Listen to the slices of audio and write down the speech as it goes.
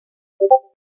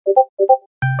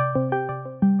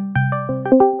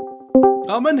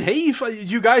Men hey,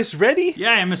 you guys ready?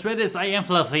 Yeah, I'm as ready as I am,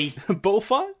 Fluffy.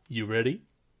 Bofa, you ready?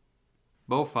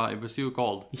 Bofa, it was you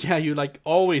called. Yeah, you like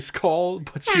always call,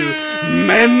 but you...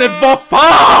 Men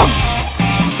Bofa!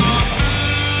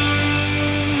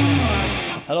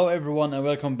 Hello everyone and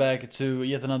welcome back to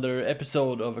yet another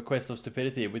episode of A Quest of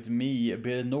Stupidity with me,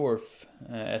 Bill North,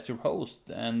 as your host,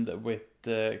 and with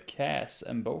Cass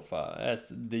and Bofa as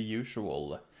the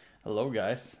usual. Hello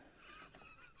guys.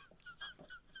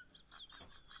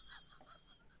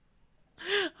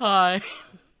 Hi.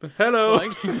 Hello.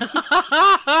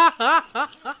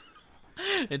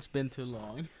 It's been too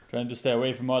long. Trying to stay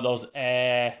away from all those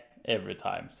every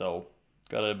time, so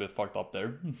got a little bit fucked up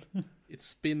there.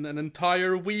 It's been an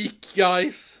entire week,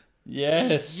 guys.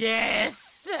 Yes.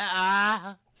 Yes.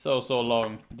 So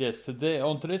long. Yes,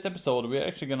 on today's episode we're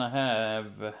actually gonna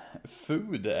have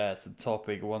food as a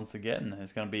topic once again.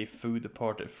 It's gonna be food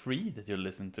part 3 that you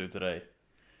listen to today.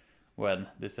 When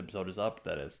this episode is up,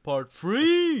 that is. Part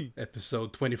 3.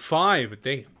 Episode 25,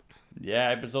 damn. Yeah,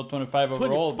 episode 25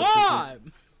 overall. 25.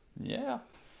 Yeah.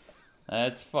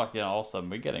 That's fucking awesome.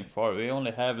 We're getting far. We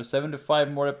only have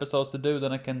 75 more episodes to do,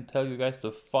 then I can tell you guys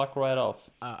to fuck right off.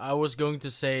 I was going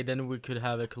to say then we could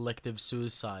have a collective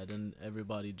suicide and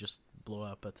everybody just blow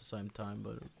up at the same time,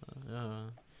 but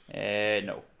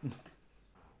No.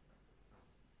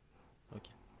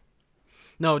 okay.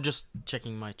 No, just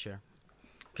checking my chair.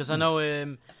 Because I know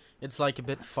it's like a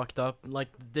bit fucked up. Like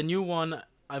the new one,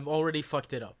 I've already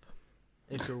fucked it up.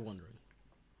 If you're wondering.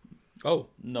 Oh,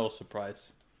 No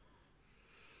surprise.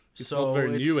 it's not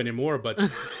very new anymore, but...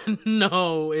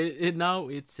 No, now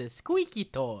it's a squeaky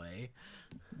toy.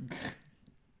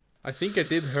 I think I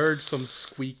did heard some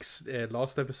squeaks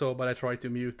last episode, but I tried to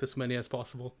mute as many as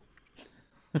possible.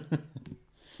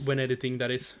 When editing,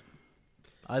 that is.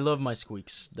 I love my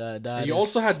squeaks. And you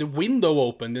also had the window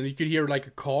open, and you could hear like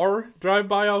a car drive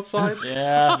by outside.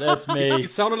 Yeah, that's me.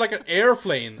 It sounded like an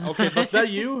airplane. Okay, was that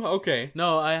you? Okay.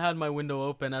 No, I had my window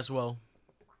open as well.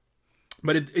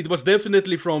 But it was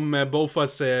definitely from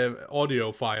Bofa's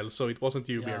audio file, so it wasn't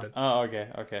you, Yeah. Bearded. Oh,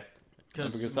 okay.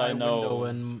 Because I my know- window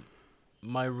and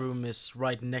my room is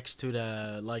right next to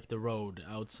the road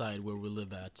outside where we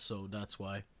live at, so that's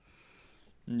why.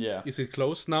 Yeah. Is it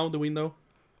closed now, the window?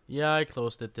 Yeah, I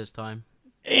closed it this time.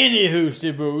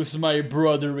 Anywho, boos, my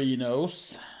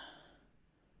brotherinos.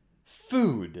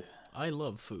 Food. I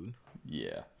love food.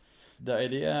 Yeah. The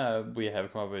idea we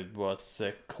have come up with was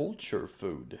culture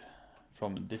food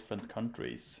from different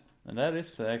countries. And that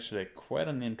is actually quite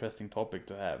an interesting topic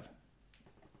to have.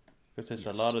 Because there's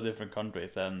Yes. a lot of different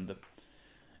countries, and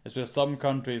it's because some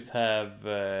countries have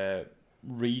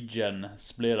region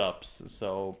split ups,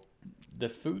 so the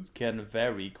food can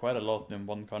vary quite a lot in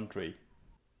one country.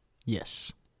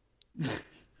 Yes.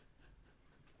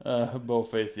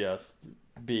 Both is just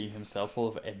being himself, full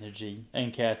of energy,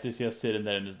 and Cass is just sitting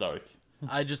there in the dark.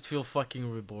 I just feel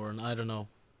fucking reborn. I don't know.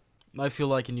 I feel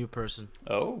like a new person.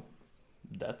 Oh,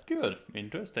 that's good.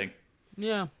 Interesting.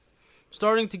 Yeah.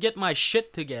 Starting to get my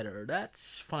shit together.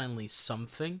 That's finally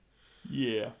something.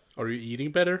 Yeah. Are you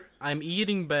eating better? I'm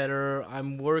eating better.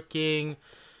 I'm working.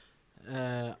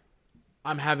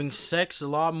 I'm having sex a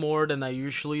lot more than I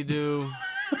usually do.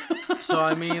 So,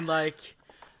 I mean, like,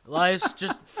 life's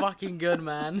just fucking good,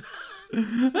 man.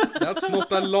 That's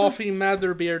not a laughing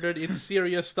matter, Bearded. It's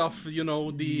serious stuff, you know,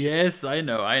 the... Yes, I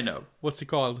know. What's it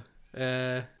called?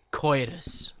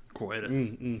 Coitus.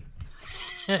 Coitus.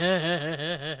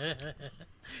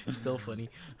 Still funny.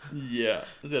 Yeah,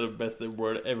 that's the best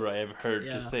word ever I ever heard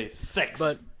to say sex.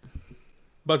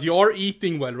 But you are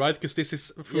eating well, right? Because this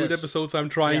is food Yes. episode, so I'm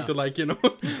trying to, like, you know,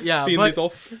 Yeah, spin but- it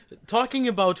off. Talking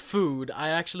about food, I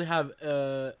actually have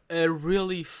a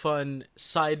really fun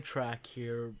sidetrack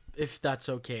here, if that's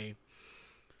okay.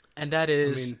 And that I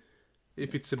is... mean,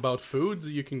 if it's about food,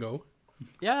 you can go.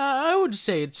 Yeah, I would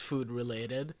say it's food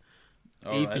related.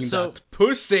 Alright. So That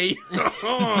pussy!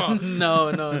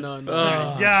 no.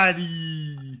 God.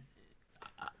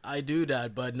 I do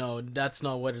that, but no, that's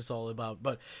not what it's all about.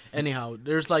 But anyhow,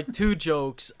 there's like 2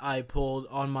 jokes I pulled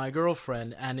on my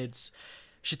girlfriend, and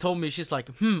she told me, she's like,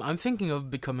 I'm thinking of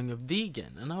becoming a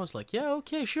vegan. And I was like, yeah,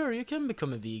 okay, sure, you can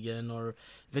become a vegan or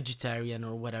vegetarian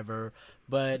or whatever.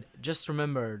 But just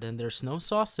remember, then there's no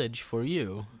sausage for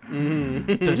you.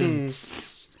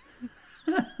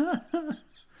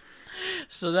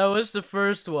 So that was the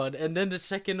first one. And then the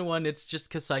second one, it's just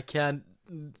because I can't,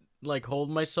 like, hold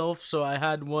myself. So I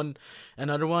had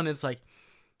another one. It's like,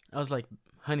 I was like,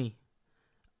 honey,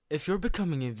 if you're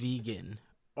becoming a vegan,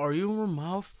 are your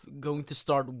mouth going to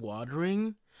start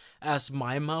watering? as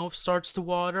my mouth starts to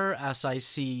water as I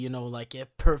see, you know, like a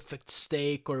perfect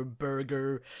steak or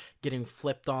burger getting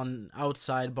flipped on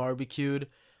outside barbecued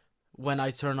when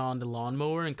I turn on the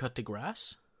lawnmower and cut the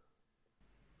grass.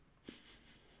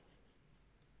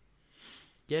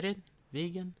 Get it?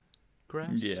 Vegan?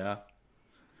 Grass? Yeah.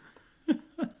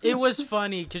 It was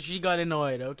funny because she got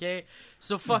annoyed, okay?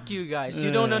 So fuck you guys.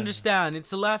 You don't understand.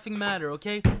 It's a laughing matter,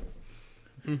 okay?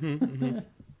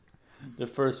 The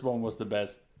first one was the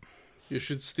best. You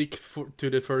should stick to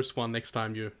the first one next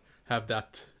time you have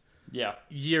that Yeah.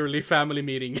 yearly family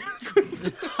meeting.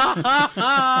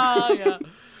 Yeah.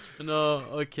 No,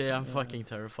 okay, I'm fucking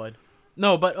terrified.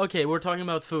 No, but okay, we're talking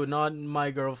about food, not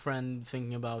my girlfriend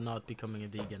thinking about not becoming a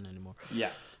vegan anymore.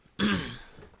 Yeah.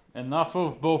 Enough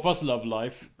of both us love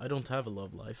life. I don't have a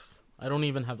love life. I don't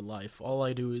even have a life. All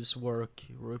I do is work,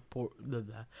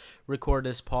 record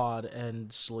this pod,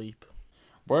 and sleep.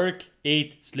 Work,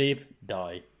 eat, sleep,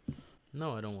 die.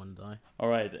 No, I don't want to die.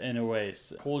 Alright,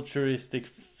 anyways. Culturistic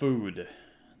food.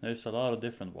 There's a lot of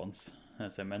different ones,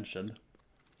 as I mentioned.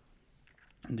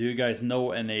 Do you guys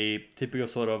know any typical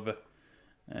sort of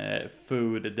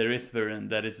food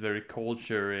that is very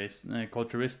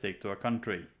culturistic to a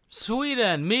country?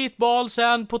 Sweden, meatballs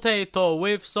and potato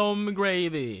with some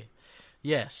gravy.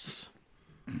 Yes.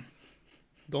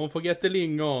 Don't forget the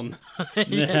lingon.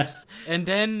 Yes. And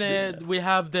then we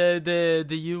have the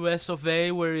US of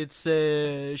A where it's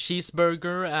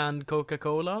cheeseburger and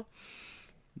Coca-Cola.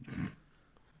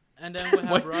 And then we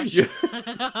have Russia.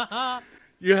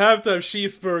 You have to have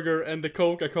cheeseburger and the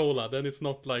Coca-Cola, then it's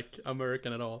not like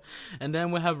American at all. And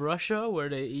then we have Russia where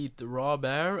they eat raw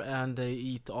bear and they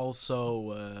eat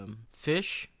also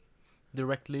fish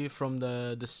directly from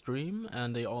the stream,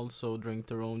 and they also drink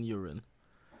their own urine.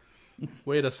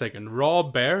 Wait a second, raw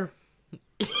bear?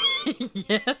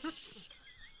 Yes.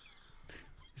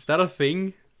 Is that a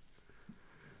thing?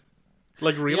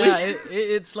 Like, really? Yeah,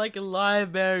 it's like a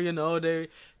live bear, you know. They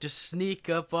just sneak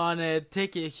up on it,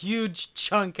 take a huge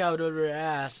chunk out of their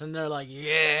ass, and they're like,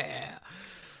 yeah.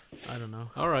 I don't know.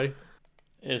 Alright.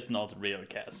 It's not real,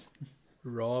 Cass.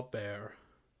 Raw bear.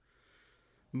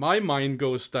 My mind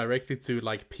goes directly to,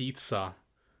 like, pizza.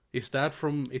 Is that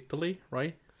from Italy,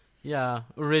 right? Yeah,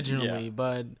 originally, Yeah.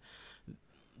 but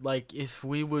like if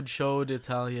we would show the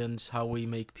Italians how we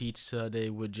make pizza, they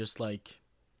would just like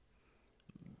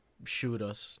shoot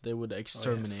us. They would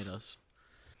exterminate us.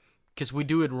 'Cause we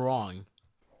do it wrong.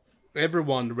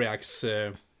 Everyone reacts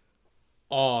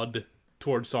odd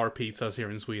towards our pizzas here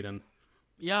in Sweden.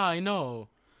 Yeah, I know.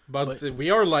 But we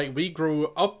are like, we grew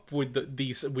up with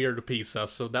these weird pizzas,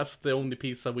 so that's the only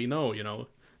pizza we know, you know.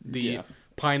 The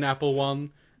pineapple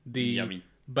one, the Yummy.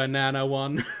 banana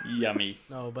one. Yummy.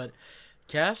 No, but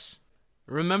Cass,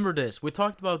 remember this. We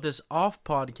talked about this off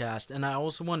podcast, and I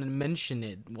also wanted to mention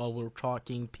it while we're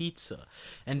talking pizza.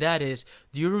 And that is,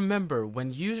 do you remember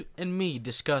when you and me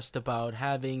discussed about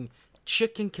having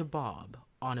chicken kebab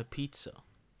on a pizza?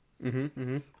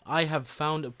 I have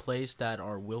found a place that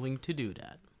are willing to do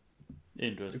that.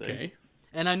 Interesting. Okay.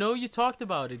 And I know you talked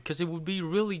about it because it would be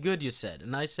really good, you said.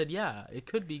 And I said, yeah, it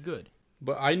could be good.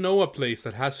 But I know a place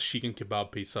that has chicken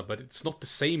kebab pizza, but it's not the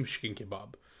same chicken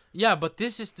kebab. Yeah, but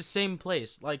this is the same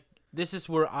place. Like, this is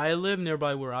where I live,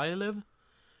 nearby where I live.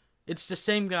 It's the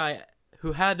same guy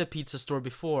who had the pizza store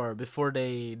before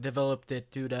they developed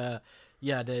it to the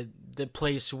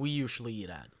place we usually eat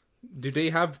at. Do they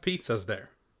have pizzas there?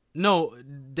 No,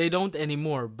 they don't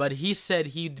anymore, but he said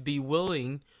he'd be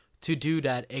willing to do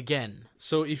that again.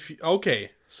 So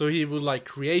so he will like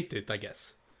create it, I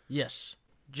guess. Yes.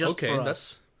 Just for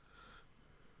us.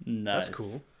 Nice. That's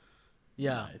cool.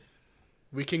 Yeah. Nice.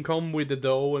 We can come with the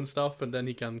dough and stuff, and then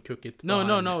he can cook it. No.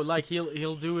 behind. Like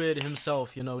he'll do it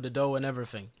himself, you know, the dough and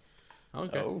everything.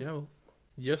 Okay, Oh. yeah. Well,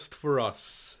 just for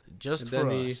us. Just And for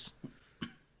then us.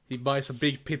 He buys a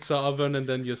big pizza oven and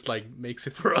then just like makes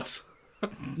it for us.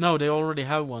 No, they already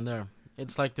have one there.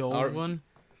 It's like the old one.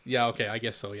 Yeah, okay, I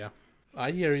guess so, yeah.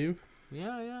 I hear you.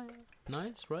 Yeah.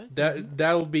 Nice, right?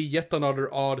 That'll be yet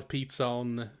another odd pizza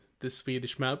on the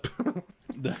Swedish map.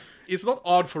 It's not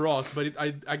odd for us, but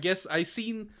I guess I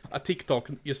seen a TikTok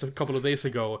just a couple of days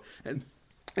ago,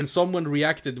 and someone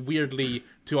reacted weirdly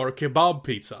to our kebab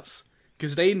pizzas.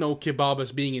 Because they know kebab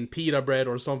as being in pita bread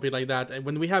or something like that, and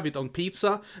when we have it on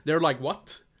pizza, they're like,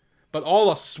 what? But all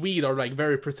us Swedes are like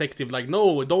very protective, like,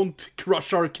 no, don't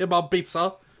crush our kebab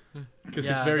pizza. Because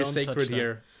it's very don't sacred touch that.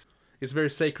 here. It's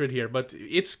very sacred here, but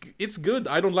it's good.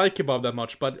 I don't like kebab that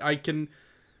much, but I can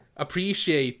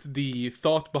appreciate the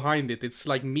thought behind it. It's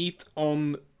like meat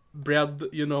on bread,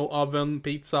 you know, oven,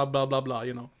 pizza, blah blah blah,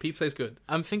 you know. Pizza is good.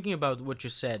 I'm thinking about what you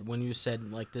said when you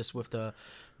said like this with the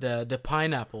the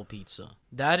pineapple pizza.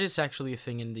 That is actually a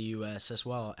thing in the US as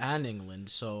well, and England.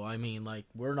 So, I mean, like,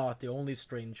 we're not the only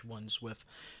strange ones with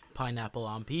pineapple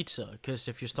on pizza. Because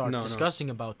if you start discussing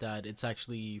about that, it's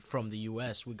actually from the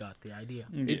US we got the idea.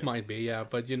 It might be, yeah,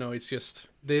 but, you know, it's just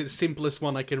the simplest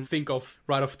one I can think of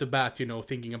right off the bat, you know,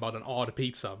 thinking about an odd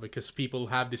pizza. Because people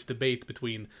have this debate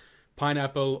between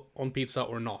pineapple on pizza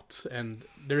or not. And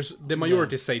there's the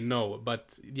majority say no,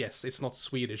 but yes, it's not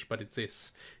Swedish, but it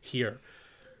is here.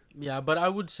 Yeah, but I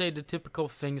would say the typical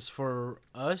things for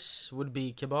us would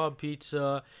be kebab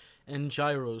pizza and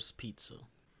gyros pizza.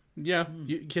 Yeah,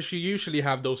 because you usually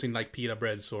have those in like pita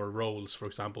breads or rolls, for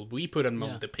example. We put them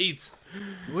on the pizza.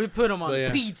 We put them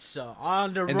on pizza,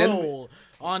 on the roll,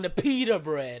 on the pita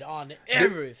bread, on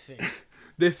everything.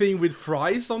 The thing with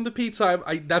fries on the pizza,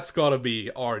 that's gotta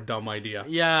be our dumb idea.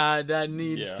 Yeah, that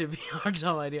needs to be our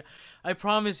dumb idea. I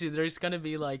promise you, there's gonna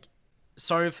be like...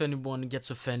 Sorry if anyone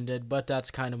gets offended, but that's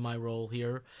kind of my role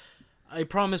here. I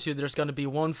promise you there's gonna be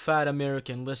one fat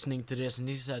American listening to this, and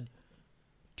he said,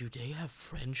 "Do they have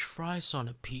French fries on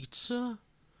a pizza?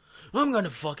 I'm gonna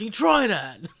fucking try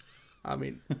that!" I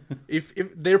mean, if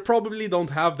they probably don't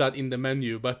have that in the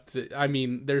menu, but I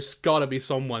mean, there's gotta be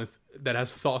someone that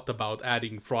has thought about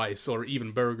adding fries or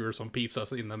even burgers on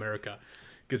pizzas in America.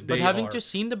 But haven't you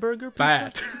seen the burger pizza?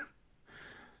 Bad.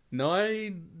 No,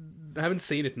 I haven't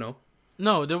seen it, no.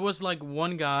 No, there was like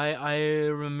one guy, I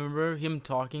remember him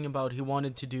talking about he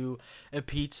wanted to do a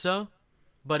pizza,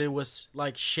 but it was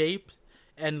like shaped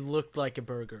and looked like a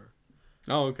burger.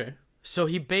 Oh, okay. So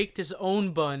he baked his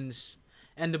own buns,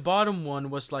 and the bottom one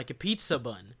was like a pizza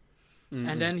bun. Mm-hmm.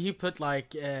 And then he put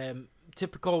like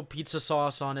typical pizza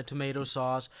sauce on it, tomato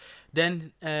sauce.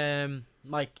 Then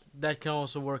like that can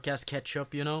also work as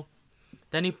ketchup, you know?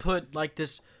 Then he put like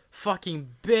this fucking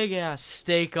big ass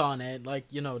steak on it, like,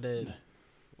 you know, the...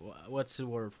 What's the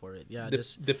word for it? Yeah,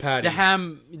 the patty.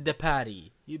 The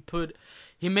patty.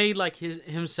 He made like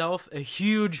himself a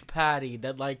huge patty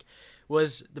that like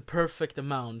was the perfect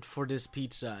amount for this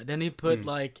pizza. Then he put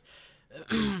like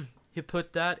he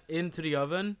put that into the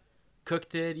oven,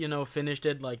 cooked it, you know, finished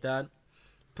it like that.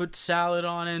 Put salad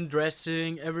on it,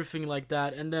 dressing, everything like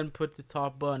that, and then put the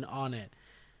top bun on it.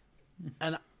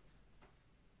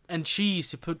 And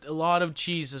cheese. He put a lot of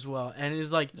cheese as well. And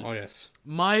it's like... Oh, yes.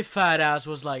 My fat ass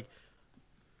was like,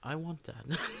 I want that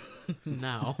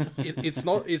now. It's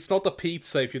not a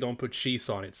pizza if you don't put cheese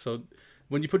on it. So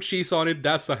when you put cheese on it,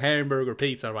 that's a hamburger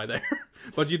pizza right there.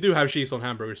 But you do have cheese on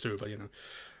hamburgers too, but you know.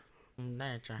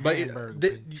 That's a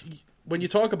hamburger. When you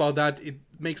talk about that, it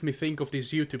makes me think of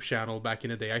this YouTube channel back in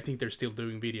the day. I think they're still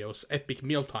doing videos. Epic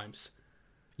Mealtimes.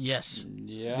 Yes.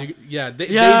 Yeah. They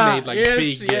made like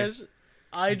big... Yes.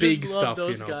 I big just love stuff,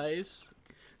 those you know. guys.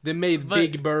 They made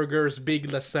big burgers, big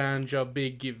lasagna,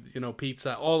 big, you know,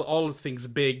 pizza, all things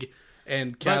big,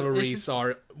 and calories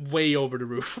are way over the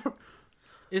roof.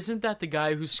 Isn't that the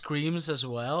guy who screams as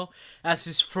well as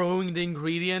he's throwing the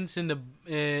ingredients in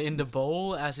the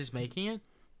bowl as he's making it?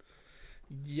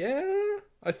 Yeah,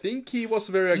 I think he was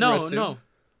very aggressive.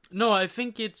 No, I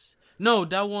think it's... No,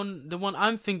 the one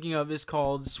I'm thinking of is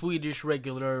called Swedish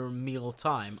Regular Meal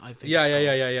Time, I think. Yeah.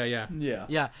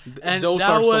 Yeah, and those that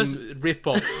are was... some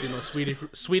rip-offs, you know,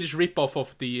 Swedish rip-off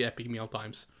of the Epic Meal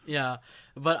Times. Yeah,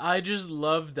 but I just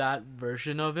love that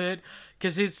version of it,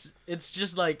 because it's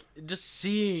just like, just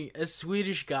seeing a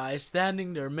Swedish guy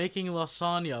standing there making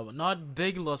lasagna, but not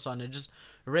big lasagna, just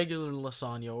regular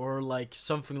lasagna, or like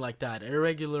something like that, a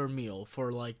regular meal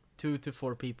for like 2 to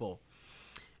 4 people.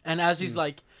 And as he's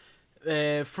like...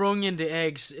 throwing in the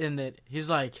eggs in it, he's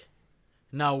like,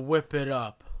 now whip it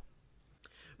up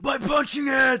by punching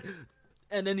it,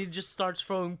 and then he just starts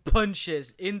throwing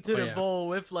punches into the bowl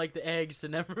with like the eggs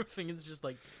and everything. It's just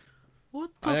like, what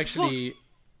the fuck?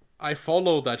 I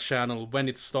followed that channel when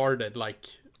it started, like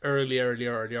early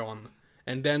on,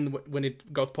 and then when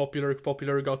it got popular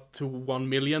got to 1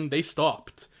 million, they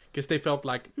stopped because they felt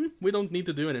like we don't need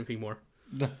to do anything more.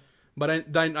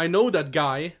 But I know that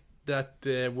guy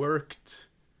that worked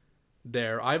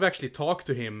there. I've actually talked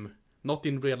to him, not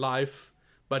in real life,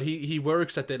 but he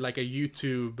works at like a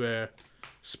YouTube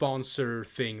sponsor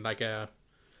thing, like a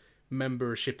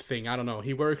membership thing. I don't know.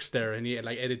 He works there and he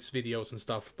like edits videos and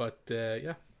stuff. But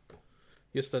yeah,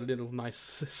 just a little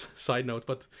nice side note.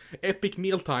 But Epic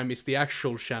Mealtime is the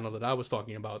actual channel that I was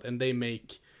talking about, and they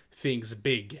make things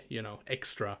big, you know,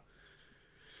 extra.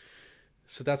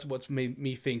 So that's what made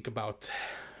me think about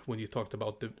when you talked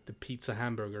about the pizza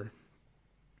hamburger.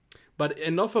 But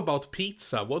enough about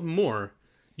pizza. What more?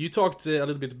 You talked a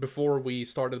little bit before we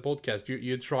started the podcast.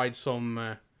 You tried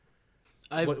some...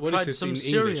 I tried some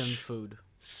Syrian food.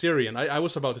 Syrian. I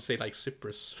was about to say like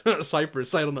Cyprus.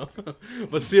 Cyprus, I don't know.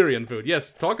 But Syrian food.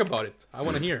 Yes, talk about it. I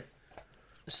want to hear.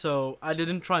 So I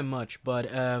didn't try much, but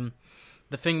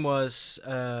the thing was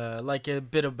like a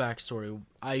bit of backstory.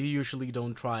 I usually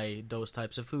don't try those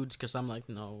types of foods because I'm like,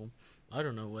 no, I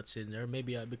don't know what's in there.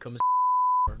 Maybe I become a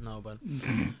no, but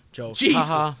joke. Jesus.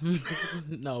 Haha.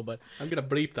 No, but I'm gonna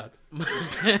bleep that.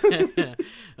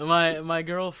 my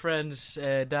girlfriend's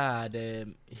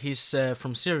dad, he's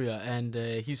from Syria, and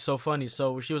he's so funny.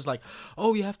 So she was like,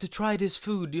 "Oh, you have to try this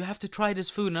food. You have to try this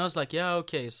food." And I was like, "Yeah,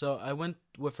 okay." So I went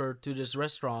with her to this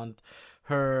restaurant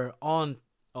her aunt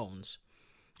owns,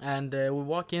 and we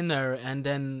walk in there, and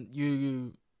then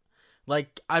you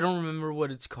like, I don't remember what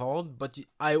it's called, but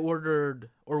we ordered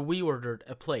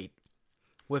a plate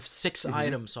with 6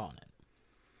 items on it,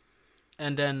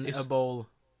 and then a bowl.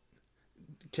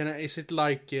 Is it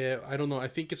like I don't know? I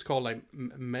think it's called like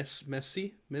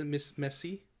messy.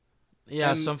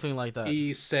 Yeah, something like that.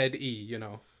 EZE, you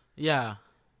know. Yeah.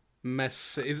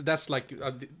 Mess. That's like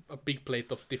a big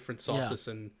plate of different sauces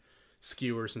and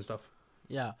skewers and stuff.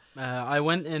 Yeah. I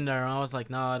went in there and I was like,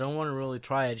 no, I don't want to really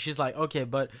try it. She's like, okay,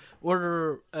 but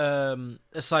order a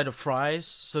side of fries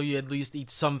so you at least eat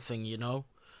something, you know?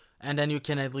 And then you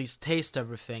can at least taste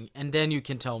everything, and then you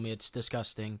can tell me it's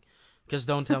disgusting. Because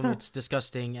don't tell me it's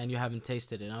disgusting and you haven't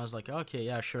tasted it. And I was like, okay,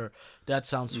 yeah, sure. That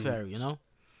sounds fair, you know?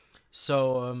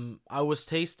 So I was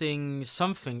tasting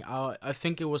something. I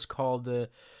think it was called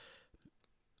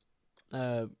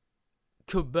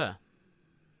kubbe.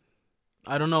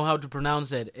 I don't know how to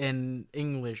pronounce it in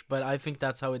English, but I think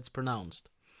that's how it's pronounced.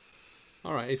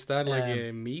 All right, is that like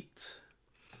a meat?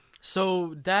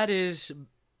 So that is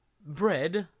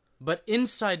bread, but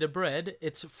inside the bread,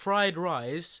 it's fried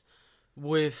rice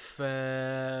with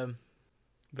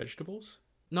vegetables.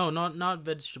 No, not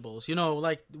vegetables. You know,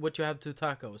 like what you have to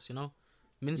tacos. You know,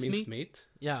 minced meat.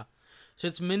 Yeah, so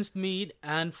it's minced meat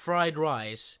and fried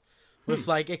rice with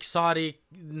like exotic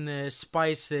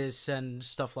spices and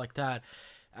stuff like that,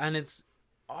 and it's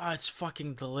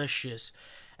fucking delicious.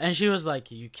 And she was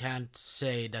like, "You can't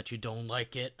say that you don't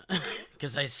like it,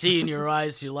 because I see in your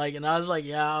eyes you like it." And I was like,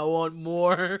 "Yeah, I want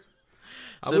more."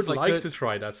 So I would like to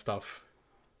try that stuff.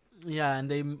 Yeah, and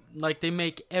they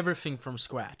make everything from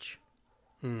scratch.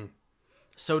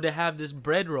 So they have this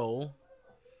bread roll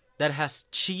that has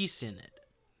cheese in it,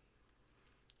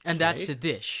 and that's a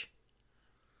dish.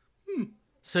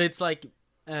 So it's like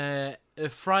a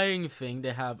frying thing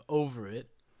they have over it,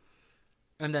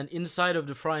 and then inside of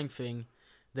the frying thing,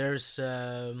 there's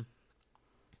the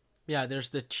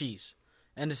cheese,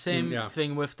 and the same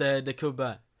thing with the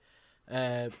kubbe.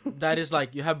 That is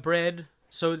like you have bread,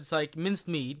 so it's like minced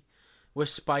meat with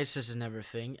spices and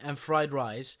everything, and fried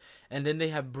rice, and then they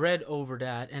have bread over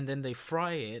that, and then they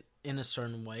fry it in a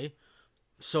certain way,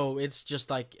 so it's just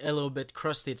like a little bit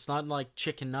crusty. It's not like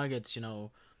chicken nuggets, you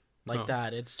know, like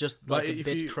that. It's just like a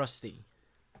bit crusty.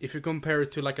 If you compare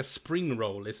it to like a spring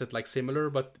roll, is it like similar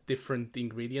but different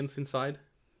ingredients inside?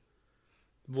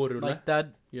 Vårrulle? Like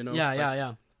that, you know?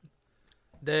 Yeah.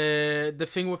 The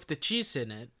thing with the cheese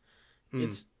in it,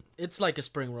 it's like a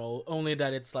spring roll, only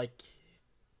that it's like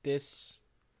this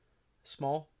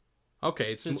small.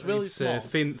 Okay, it's really small.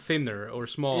 Thinner or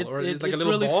small, or it's like it's a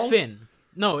little really ball? thin.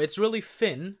 No, it's really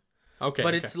thin. Okay,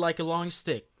 but it's like a long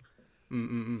stick.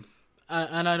 And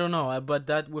I don't know, but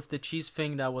that with the cheese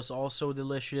thing, that was also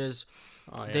delicious.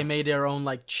 They made their own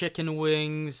like chicken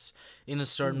wings in a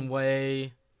certain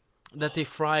way that they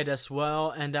fried as well,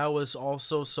 and that was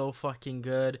also so fucking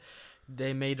good.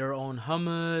 They made their own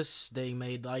hummus. They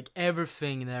made like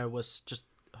everything there was just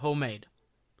homemade.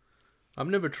 I've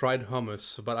never tried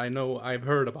hummus, but I've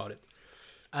heard about it.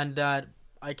 And that,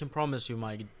 I can promise you,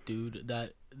 my dude,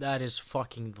 that is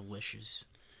fucking delicious.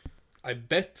 I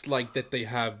bet like that they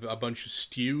have a bunch of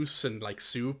stews and like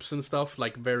soups and stuff,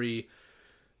 like very,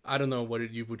 I don't know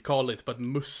what you would call it, but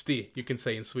musty, you can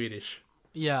say in Swedish.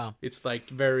 Yeah. It's like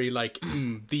very like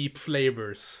deep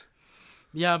flavors.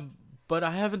 Yeah, but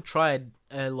I haven't tried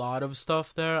a lot of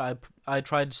stuff there. I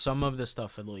tried some of the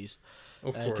stuff at least.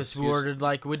 Of course. Because we ordered,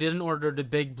 like, we didn't order the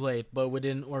big plate, but we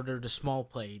didn't order the small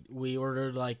plate. We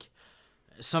ordered, like,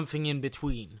 something in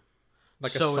between.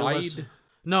 Like a side?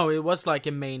 It was like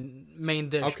a main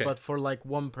dish, but for, like,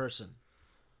 one person.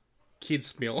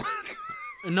 Kids meal.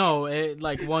 No,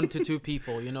 like 1 to 2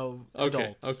 people, you know,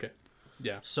 adults. Okay,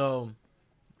 yeah. So,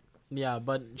 yeah,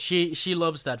 but she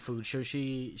loves that food. So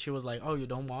she was like, oh, you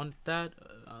don't want that?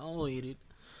 I'll eat it.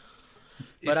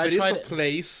 But if it is a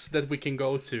place that we can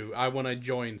go to, I want to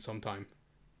join sometime.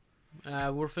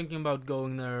 We're thinking about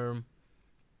going there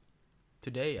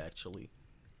today, actually.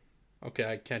 Okay,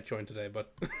 I can't join today,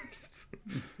 but...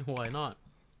 Why not?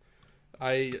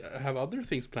 I have other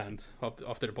things planned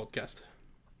after the podcast.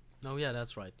 Oh yeah,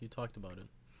 that's right. You talked about it.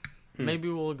 Maybe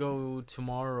we'll go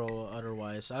tomorrow.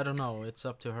 Otherwise, I don't know. It's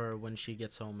up to her when she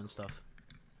gets home and stuff.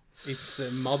 It's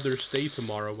Mother's Day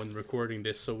tomorrow when recording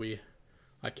this, so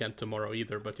I can't tomorrow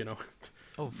either. But you know.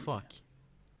 Oh fuck.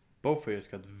 Both of you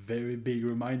got very big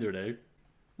reminder there.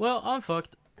 Well, I'm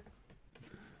fucked.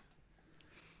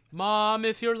 Mom,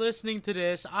 if you're listening to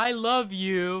this, I love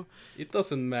you. It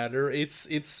doesn't matter.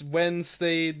 It's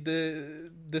Wednesday the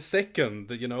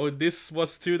 2nd. You know, this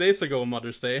was 2 days ago,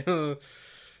 Mother's Day.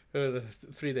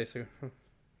 3 days ago,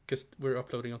 because we're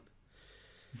uploading on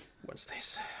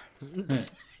Wednesdays.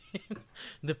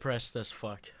 Depressed as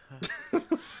fuck.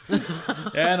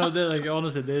 Yeah, no, like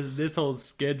honestly, this whole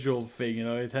schedule thing, you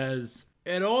know,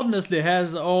 it honestly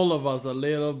has all of us a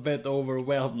little bit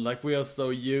overwhelmed. Like, we are so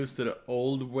used to the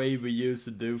old way we used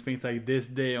to do things. Like, this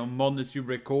day on Mondays we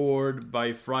record,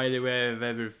 by Friday we have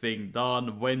everything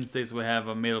done, Wednesdays we have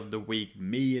a middle of the week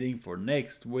meeting for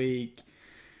next week.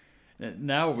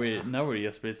 Now we're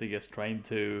just basically just trying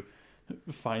to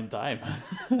find time.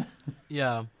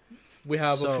 Yeah. We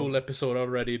have a full episode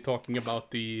already talking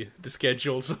about the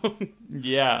schedule. So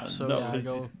yeah. So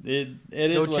no, yeah, it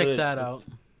is go what check it is. that out.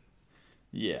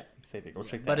 Yeah, exactly. Go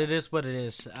check that. But out. it is what it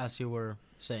is, as you were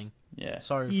saying. Yeah.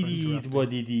 Sorry for It is interrupting.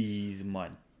 what it is,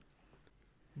 man.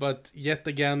 But yet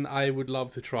again, I would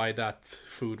love to try that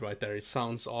food right there. It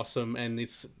sounds awesome, and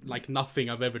it's like nothing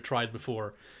I've ever tried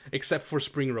before, except for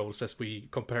spring rolls, as we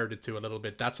compared it to a little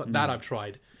bit. That I've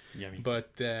tried. Yummy.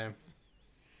 But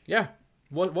yeah,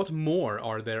 what more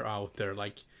are there out there?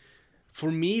 Like,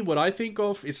 for me, what I think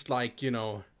of is like, you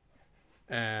know,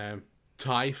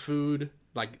 Thai food.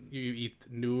 Like, you eat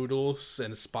noodles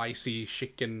and spicy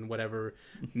chicken, whatever,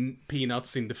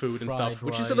 peanuts in the food and Fried stuff,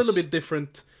 which is a little rice. bit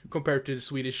different compared to the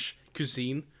Swedish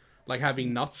cuisine. Like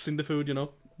having nuts in the food, you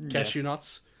know, cashew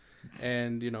nuts,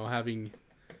 and, you know, having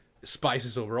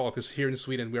spices overall. Because here in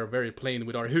Sweden, we are very plain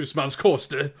with our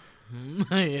husmanskost.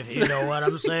 If you know what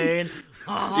I'm saying.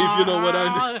 If you know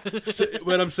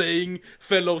what I'm saying,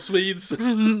 fellow Swedes.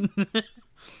 And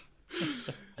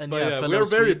But yeah, yeah, fellow we're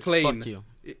very Swedes, plain. fuck you.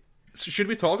 Should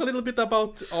we talk a little bit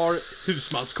about our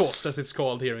husmanskost, as it's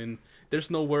called here in...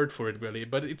 There's no word for it, really,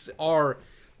 but it's our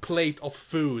plate of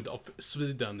food of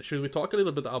Sweden. Should we talk a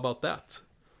little bit about that?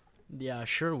 Yeah,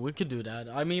 sure, we could do that.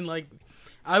 I mean, like,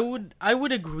 I would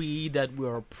agree that we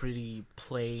are pretty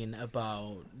plain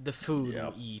about the food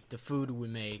we eat, the food we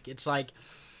make. It's like...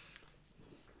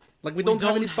 Like, we don't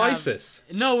have any spices.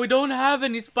 No, we don't have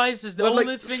any spices. The Well, only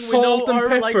like, thing we salt know and are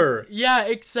pepper. like... Yeah,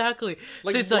 exactly.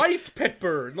 Like, So it's white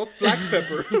pepper, not black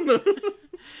pepper.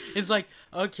 It's like,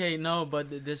 okay, no,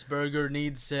 but this burger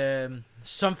needs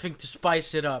something to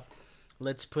spice it up.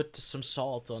 Let's put some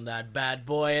salt on that bad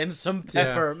boy and some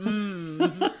pepper.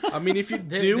 I mean, if you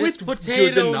do this it good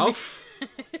potato enough,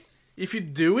 if you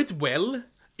do it well,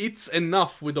 it's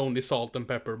enough with only salt and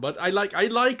pepper. But I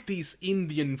like these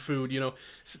Indian food, you know,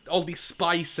 all these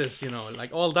spices, you know,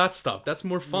 like all that stuff. That's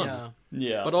more fun. Yeah.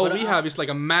 Yeah. But all But we have is like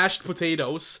a mashed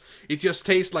potatoes. It just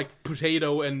tastes like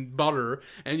potato and butter,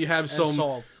 and you have some And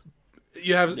salt.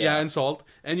 You have and salt,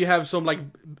 and you have some like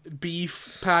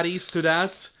beef patties to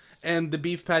that, and the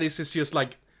beef patties is just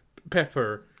like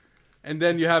pepper, and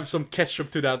then you have some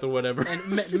ketchup to that or whatever.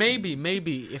 And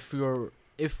maybe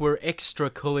if we're extra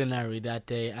culinary that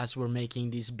day as we're making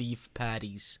these beef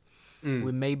patties,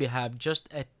 we maybe have just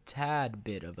a tad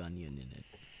bit of onion in it.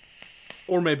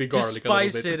 Or maybe To garlic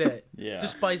spice a little bit. To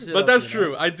spice it But up, that's you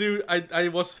know? true. I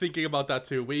was thinking about that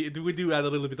too. We do add a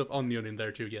little bit of onion in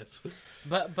there too. Yes.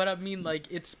 But I mean, like,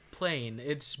 it's plain,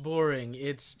 it's boring,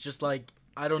 it's just like,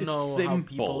 I don't It's know how simple.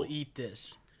 people eat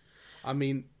this. I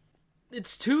mean,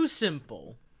 It's too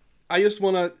simple. I just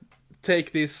wanna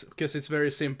take this because it's very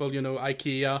simple. You know,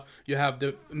 IKEA. You have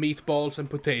the meatballs and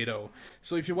potato.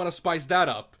 So if you wanna spice that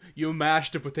up, you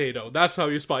mash the potato. That's how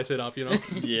you spice it up. You know.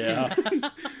 Yeah.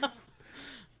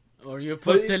 Or you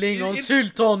put the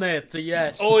lingonsylt on it,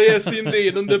 yes. Oh yes,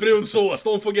 indeed, and the brunsås.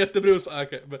 Don't forget the brunsås.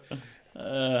 Okay, but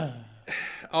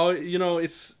you know,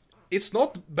 it's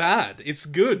not bad. It's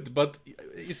good, but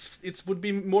it would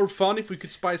be more fun if we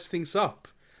could spice things up.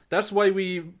 That's why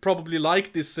we probably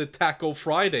like this Taco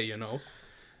Friday. You know,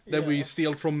 that we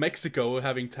steal from Mexico,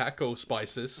 having taco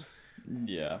spices.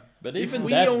 Yeah. But If even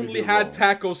we that only would be had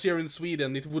wrong. tacos here in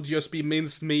Sweden, it would just be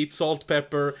minced meat, salt,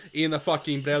 pepper in a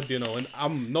fucking bread, you know. And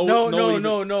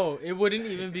No. It wouldn't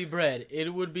even be bread.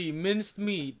 It would be minced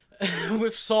meat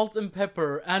with salt and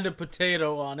pepper and a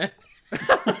potato on it.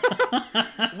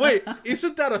 Wait,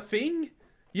 isn't that a thing?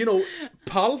 You know,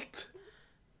 palt.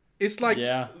 It's like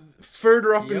Yeah.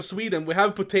 further up in Yep. Sweden, we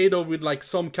have potato with like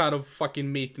some kind of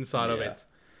fucking meat inside of Yeah. it.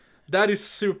 That is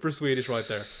super Swedish right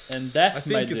there. And that, I my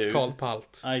think it's dude, called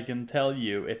palt. I can tell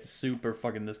you, it's super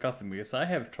fucking disgusting because I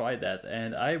have tried that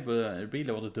and I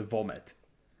really wanted to vomit.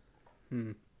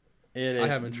 It is I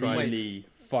haven't tried it. really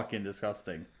fucking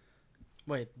disgusting.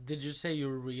 Wait, did you say you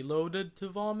reloaded to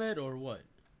vomit or what?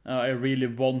 I really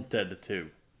wanted to.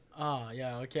 Ah,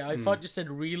 yeah, okay. I thought you said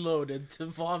reloaded to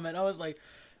vomit. I was like,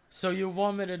 so you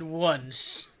vomited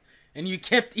once, and you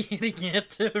kept eating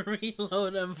it to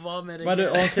reload and vomit But again.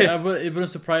 honestly, it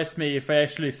wouldn't surprise me if I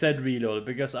actually said reload,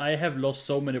 because I have lost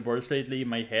so many words lately in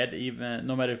my head, even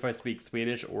no matter if I speak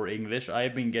Swedish or English.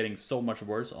 I've been getting so much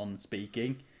worse on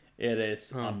speaking. It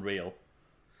is unreal.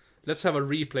 Let's have a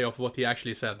replay of what he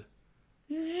actually said.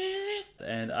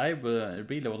 And I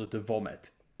really wanted to vomit.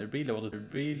 I really wanted to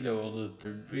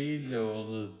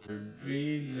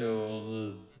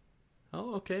reload.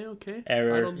 Oh, okay.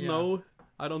 Error. I don't Yeah. know.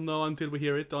 I don't know until we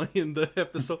hear it in the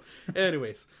episode.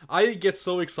 Anyways, I get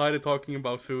so excited talking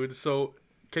about food. So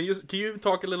can you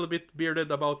talk a little bit,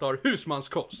 Bearded, about our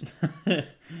husmanskost?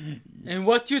 And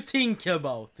what you think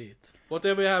about it?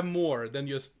 Whatever we have more than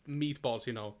just meatballs,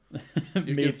 you know. You can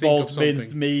think of Meatballs, minced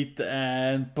something. meat,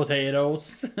 and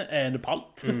potatoes, and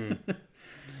palt.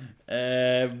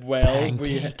 Well,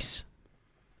 Pancakes.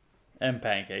 and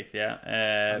pancakes,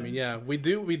 yeah. I mean, yeah, we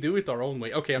do it our own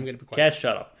way. Okay, I'm gonna be quiet. Cass,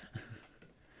 shut up.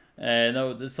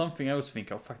 No, there's something I was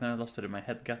thinking of. Fuck, now I lost it in my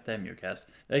head. God damn you, Cass.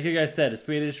 Like you guys said,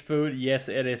 Swedish food, yes,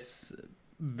 it is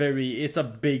it's a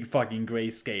big fucking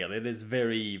grayscale. It is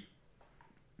very,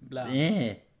 Blah.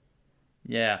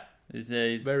 yeah. It's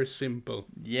Very simple.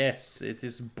 yes, it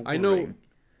is boring. I know.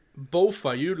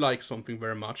 Bofa, you like something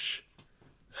very much.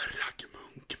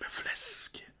 Raggmunk med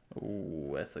fläsk.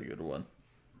 Oh, that's a good one.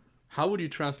 How would you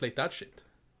translate that shit?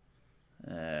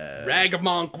 Uh,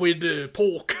 with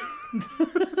pork.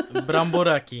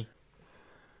 Bramboraki.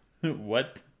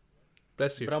 what?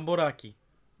 Bless you. Bramboraki.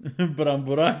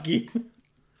 Bramboraki.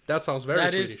 That sounds very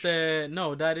That Swedish. is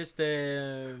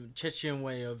the Chechen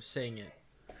way of saying it.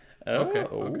 Okay,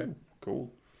 Oh, okay.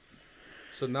 Cool.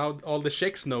 So now all the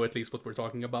Czechs know at least what we're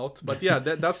talking about. But yeah,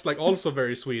 that's like also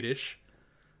very Swedish.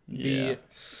 Yeah.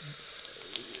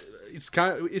 It's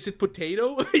kind of, is it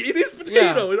potato? It is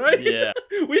potato, right? Yeah.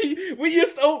 we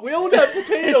only have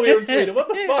potato here in Sweden. What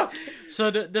the fuck? So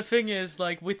the thing is,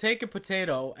 like, we take a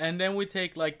potato and then we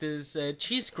take like this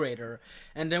cheese grater,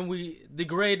 and then we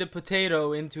degrade the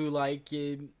potato into like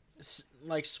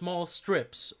small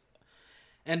strips,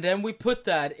 and then we put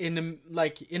that in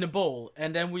a bowl,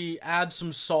 and then we add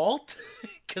some salt,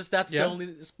 because that's the Yeah.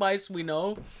 only spice we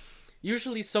know.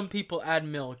 Usually some people add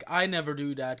milk. I never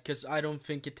do that because I don't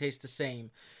think it tastes the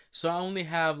same. So I only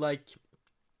have like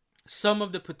some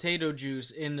of the potato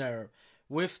juice in there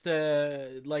with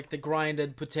the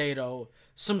grinded potato,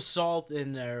 some salt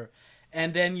in there,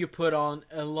 and then you put on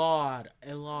a lot.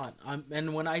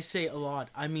 And when I say a lot,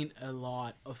 I mean a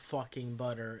lot of fucking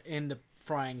butter in the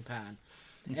frying pan.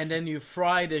 And then you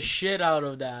fry the shit out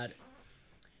of that,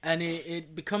 and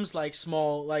it becomes like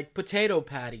small like potato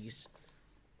patties.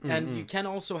 And you can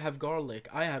also have garlic.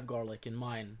 I have garlic in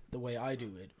mine, the way I do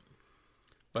it.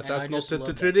 But And that's I not just the love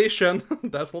that. tradition.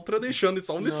 That's not tradition. It's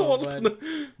only No, salt.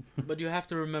 But you have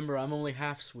to remember, I'm only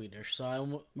half Swedish, so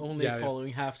I'm only Yeah, yeah.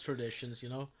 following half traditions, you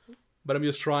know? But I'm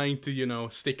just trying to,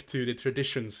 stick to the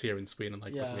traditions here in Sweden,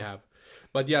 like what we Yeah. have.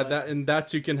 But yeah,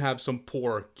 that you can have some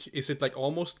pork. Is it like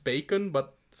almost bacon,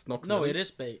 but it's not? No, really? it is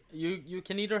bacon. You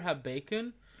can either have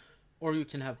bacon, or you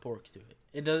can have pork to it.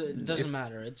 It doesn't It's-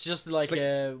 matter. It's just like,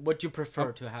 what you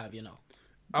prefer to have, you know?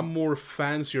 A more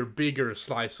fancier, bigger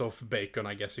slice of bacon,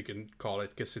 I guess you can call it,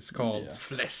 because it's called Yeah.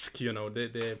 fläsk.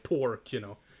 The pork.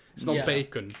 It's not Yeah.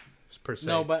 bacon per se.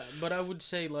 No, but I would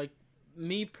say, like,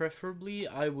 me preferably,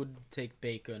 I would take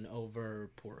bacon over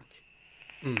pork.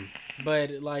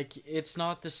 But like, it's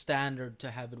not the standard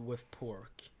to have it with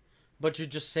pork. But you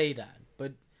just say that.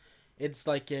 But it's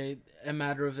like a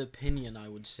matter of opinion, I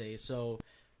would say. So,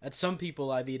 at some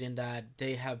people I've eaten that,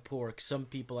 they have pork. Some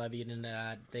people I've eaten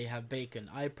that, they have bacon.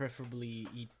 I preferably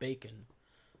eat bacon.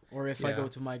 Or if I Yeah. go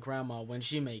to my grandma, when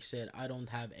she makes it, I don't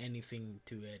have anything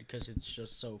to it, because it's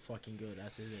just so fucking good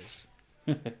as it is.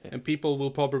 And people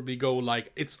will probably go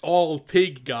like, "It's all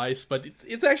pig, guys," but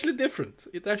it's actually different.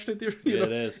 It actually different.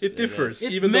 It is, It it differs,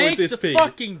 It even though makes it is a pig.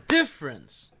 fucking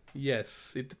difference!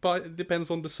 Yes, it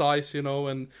depends on the size,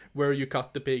 and where you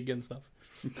cut the pig and stuff.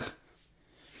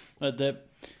 But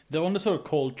the only sort of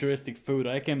culturistic food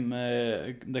I can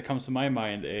that comes to my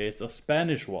mind is a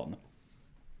Spanish one.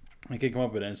 I can come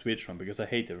up with a Swedish one because I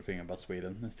hate everything about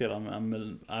Sweden. And still,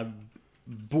 I'm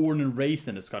born and raised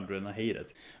in this country and I hate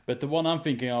it. But the one I'm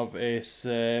thinking of is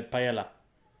paella.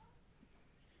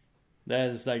 That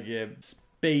is like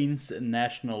Spain's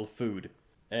national food.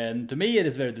 And to me it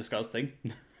is very disgusting.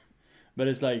 But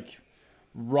it's like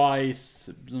rice,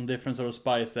 some different sort of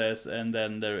spices, and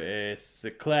then there is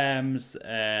clams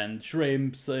and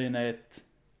shrimps in it.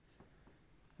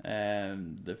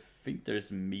 And I think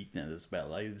there's meat in it as well.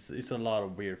 Like it's a lot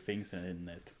of weird things in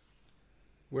it.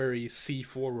 Very sea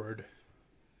forward.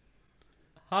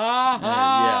 Ha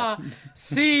ha! Yeah.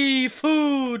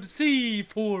 Seafood, sea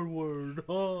forward.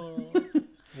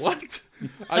 What?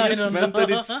 I I just don't meant know. that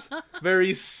it's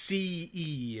very CE,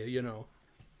 you know.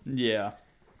 Yeah.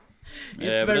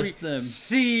 It's but very that's the-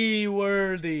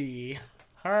 seaworthy.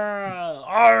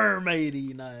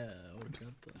 Matey. Nej, jag orkar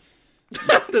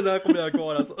inte. Det där kommer jag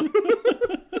kvar alltså.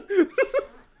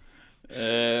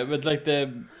 But like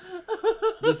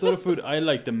the sort of food I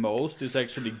like the most is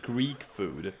actually Greek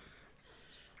food.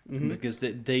 Because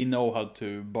they know how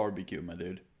to barbecue, my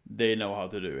dude. They know how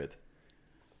to do it.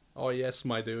 Oh yes,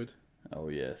 my dude. Oh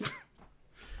yes.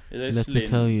 It Let me actually-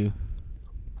 tell you.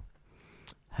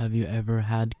 Have you ever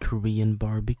had Korean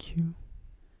barbecue?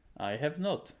 I have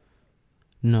not.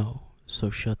 No, so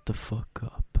shut the fuck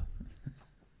up.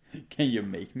 Can you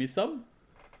make me some?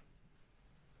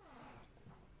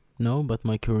 No, but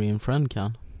my Korean friend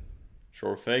can.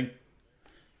 Sure thing.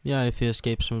 Yeah, if he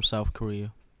escapes from South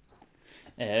Korea.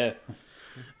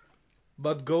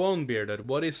 But go on, Bearded.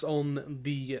 What is on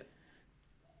the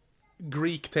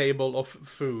Greek table of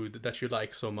food that you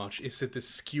like so much? Is it the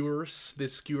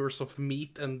skewers of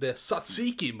meat, and the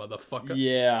tzatziki, motherfucker?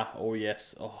 Yeah. Oh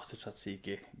yes. Oh, the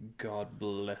tzatziki. God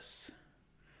bless.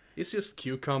 It's just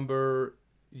cucumber,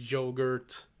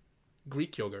 yogurt,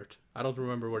 Greek yogurt. I don't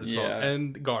remember what it's called. Yeah.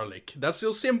 And garlic. That's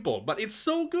so simple, but it's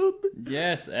so good.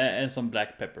 Yes, and some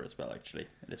black pepper as well. Actually,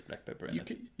 there's black pepper in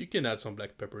it. You can add some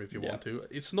black pepper if you Yeah. want to.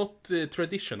 It's not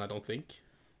tradition, I don't think.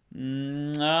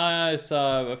 I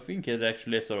think it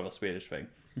actually is sort of a Swedish thing.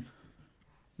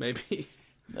 Maybe.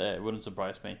 It wouldn't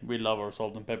surprise me. We love our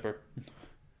salt and pepper.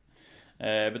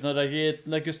 But not like it.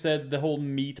 Like you said, the whole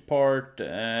meat part,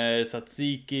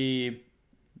 tzatziki.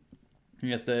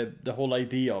 Yes, the whole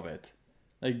idea of it.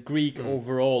 Like Greek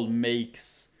overall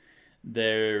makes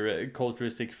their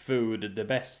culturistic food the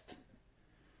best.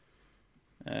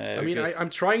 I mean, I'm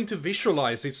trying to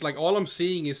visualize. It's like all I'm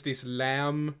seeing is this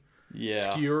lamb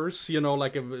skewers, you know,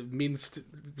 like a minced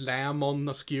lamb on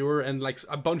a skewer and like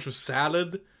a bunch of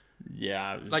salad.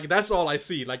 Yeah. Like that's all I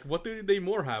see. Like what do they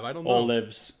more have? I don't know.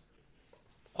 Olives.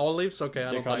 Olives? Okay, I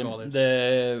They don't call like them, olives.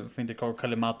 I think they call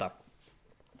kalimata.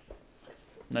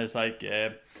 There's like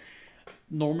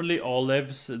normally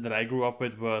olives that I grew up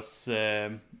with was they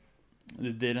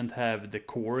didn't have the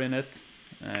core in it.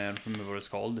 I don't remember what it's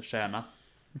called, the kärna.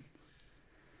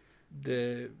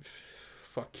 The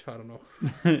fuck, I don't know.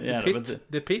 Yeah, Pit? but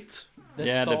The pit? The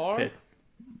yeah, star? the pit.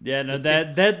 Yeah, no, The that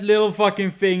pit. that little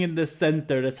fucking thing in the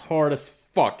center that's hard as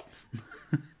fuck.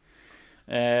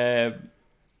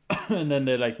 And then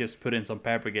they like just put in some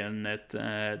paprika in it.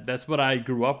 That's what I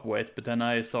grew up with. But then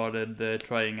I started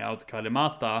trying out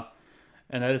kalimata,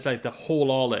 and that is like the whole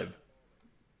olive.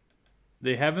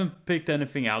 They haven't picked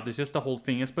anything out. It's just the whole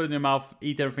thing. Just put it in your mouth,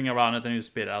 eat everything around it, and you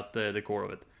spit out the core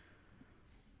of it.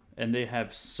 And they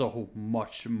have so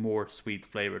much more sweet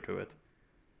flavor to it.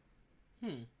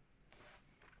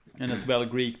 And as well,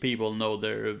 Greek people know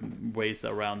their ways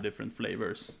around different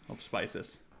flavors of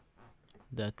spices.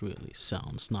 That really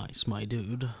sounds nice, my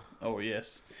dude. Oh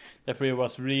yes. The three of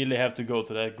us really have to go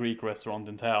to that Greek restaurant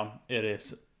in town. It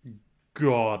is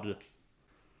God.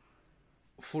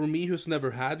 For me, who's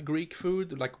never had Greek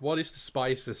food, like what is the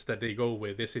spices that they go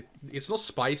with? It's not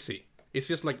spicy. It's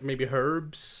just like maybe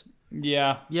herbs.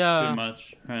 Yeah, Yeah. pretty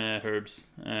much herbs.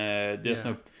 There's Yeah.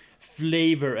 no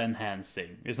flavor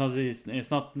enhancing. It's not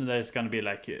that it's gonna be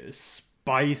like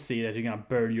spicy that you're gonna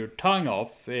burn your tongue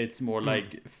off. It's more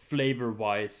like flavor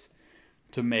wise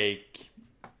to make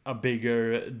a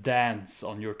bigger dance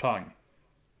on your tongue.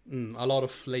 A lot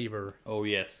of flavor. Oh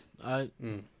yes.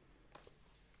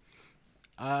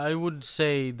 I would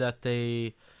say that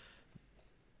they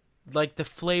like the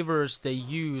flavors they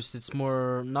use. It's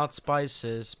more not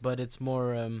spices, but it's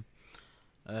more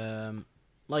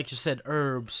like you said,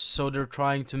 herbs. So they're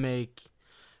trying to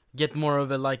get more of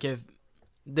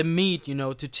the meat, you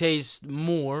know, to taste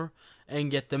more and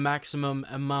get the maximum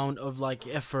amount of like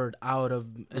effort out of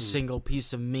a single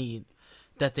piece of meat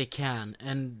that they can,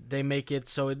 and they make it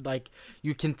so it like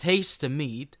you can taste the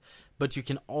meat, but you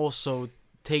can also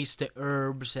taste the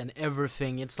herbs and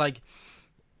everything. It's like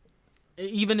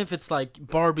even if it's like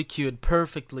barbecued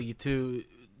perfectly to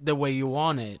the way you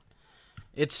want it,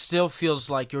 it still feels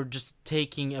like you're just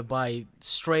taking a bite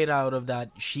straight out of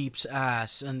that sheep's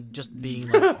ass and just being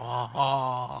like,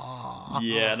 oh.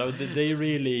 Yeah, no, they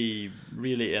really,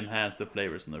 really enhance the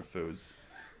flavors in their foods.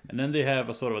 And then they have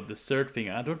a sort of a dessert thing.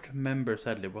 I don't remember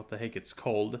sadly what the heck it's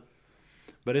called,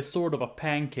 but it's sort of a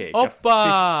pancake.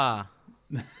 Oppa!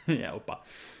 Yeah, oppa.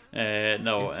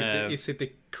 No, Is it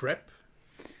the crepe?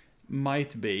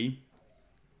 might be.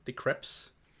 The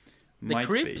crepes? The Might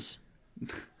Crips?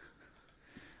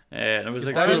 It was Is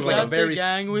like, that sort Is of like like a that a, the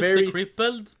gang with very- the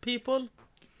crippled people?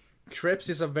 Crepes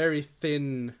is a very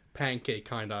thin pancake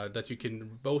kinda that you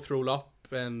can both roll up,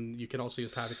 and you can also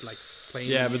just have it like plain.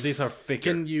 yeah, but these are you thicker.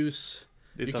 can use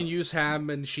These you are- can use ham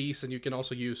and cheese, and you can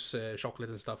also use chocolate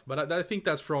and stuff. But I think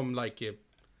that's from like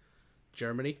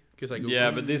Germany, because I googled.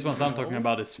 Yeah, but these ones I'm talking No.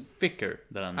 about is thicker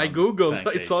than I googled.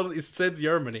 pancake. It said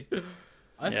Germany.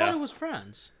 I Yeah. thought it was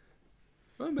France.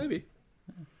 Well, maybe.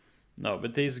 No,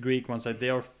 but these Greek ones, like, they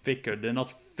are thicker. They're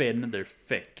not thin, they're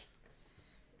thick.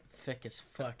 Thick as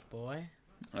fuck, boy.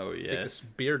 Oh, Thick yes. as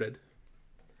bearded.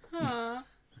 Huh.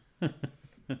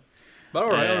 But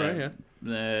alright,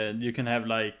 yeah. You can have,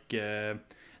 like,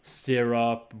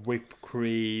 syrup, whipped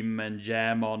cream, and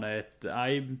jam on it.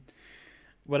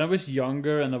 When I was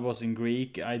younger and I was in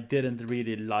Greek, I didn't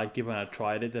really like it when I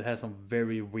tried it. It has some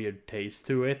very weird taste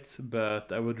to it,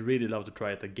 but I would really love to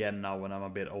try it again now when I'm a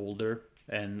bit older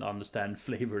and understand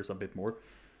flavors a bit more.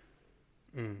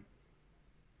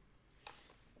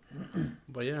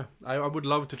 But yeah, I would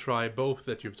love to try both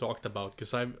that you've talked about,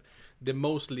 because I've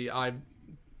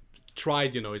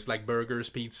tried, it's like burgers,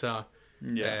 pizza,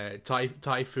 Yeah.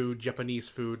 Thai food, Japanese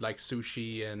food like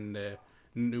sushi, and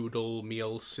noodle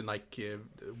meals, and like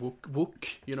wok,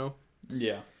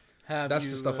 Yeah. That's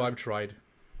the stuff I've tried.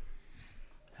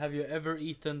 Have you ever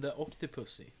eaten the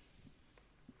octopusy?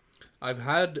 I've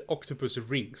had octopus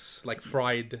rings, like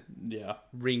fried Yeah.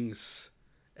 rings,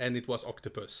 and it was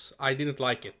octopus. I didn't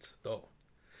like it though.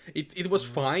 It was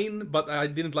fine, but I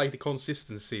didn't like the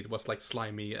consistency. It was like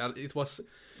slimy. It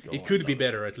I could be love it.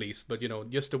 better at least, but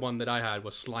just the one that I had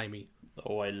was slimy.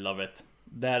 Oh, I love it.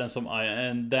 That and some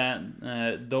and then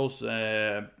those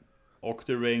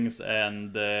octo rings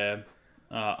and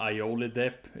aioli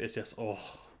dip. It's just oh.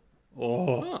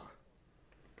 Ah.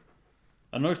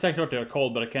 I know exactly what they are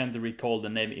called, but I can't recall the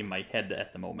name in my head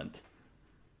at the moment.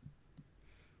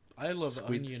 I love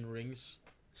Squid. onion rings.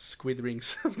 Squid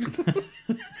rings.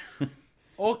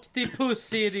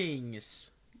 Octopusy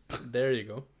rings. There you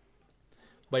go.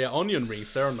 But yeah, onion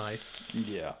rings, they're nice.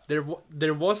 Yeah.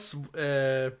 There was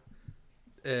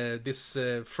this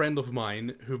friend of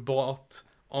mine who bought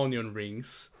onion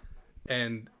rings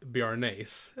and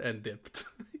béarnaise and dipped.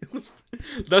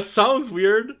 That sounds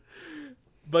weird,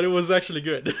 but it was actually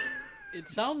good. It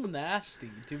sounds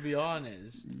nasty, to be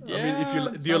honest. Yeah, I mean, if you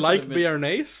do you sounds like a bit-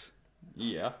 béarnaise?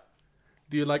 Yeah.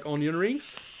 Do you like onion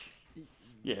rings?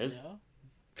 Yes. Yeah.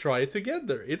 Try it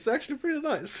together. It's actually pretty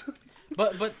nice.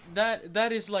 But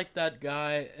that is like that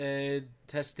guy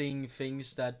testing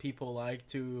things that people like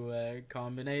to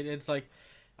combine. It's like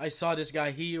I saw this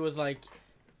guy. He was like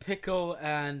pickle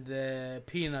and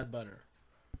peanut butter.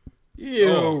 Ew.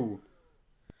 Oh.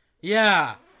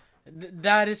 Yeah,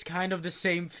 that is kind of the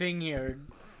same thing here.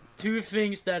 Two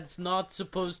things that's not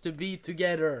supposed to be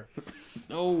together.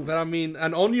 No, but I mean,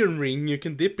 an onion ring, you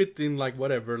can dip it in like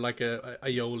whatever, like a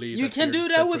aioli. You can do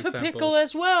that with a pickle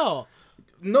as well.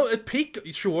 No, a pickle,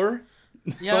 sure.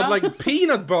 Yeah, But like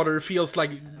peanut butter feels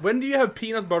like, when do you have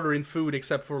peanut butter in food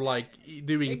except for like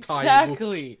doing Thai wok?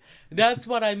 exactly. That's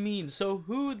what I mean. So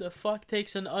who the fuck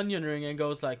takes an onion ring and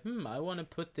goes like, I want to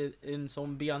put it in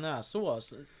some béarnaise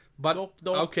sauce. But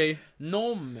Dop. okay,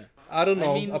 Nom. I don't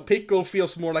know. mean- A pickle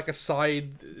feels more like a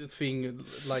side thing,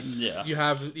 like Yeah. you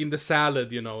have in the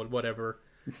salad, whatever.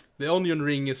 The onion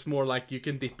ring is more like you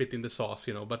can dip it in the sauce,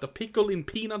 But a pickle in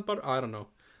peanut butter, I don't know.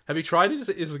 Have you tried it?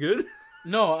 Is it good?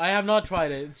 No, I have not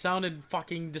tried it. It sounded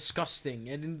fucking disgusting.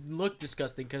 It didn't look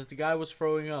disgusting because the guy was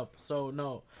throwing up. So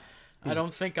no, I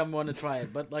don't think I'm gonna try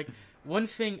it. But like one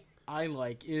thing I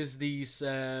like is these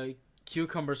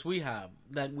cucumbers we have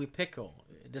that we pickle,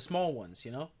 the small ones,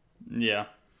 Yeah.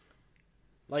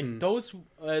 Like those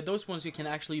ones you can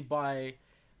actually buy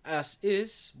as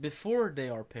is before they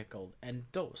are pickled, and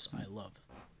those I love.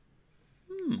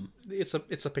 It's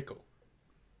a pickle.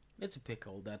 It's a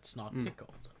pickle that's not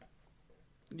pickled.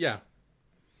 Yeah.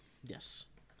 Yes.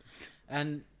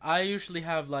 And I usually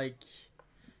have like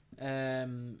a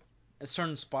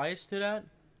certain spice to that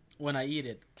when I eat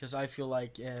it, because I feel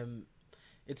like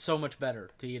it's so much better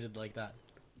to eat it like that.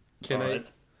 Can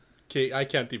Alright. Okay, I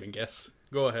can't even guess.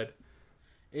 Go ahead.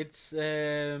 It's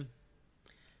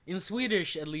In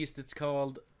Swedish, at least, it's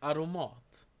called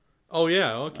aromat. Oh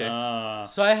yeah, okay.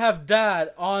 So I have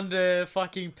that on the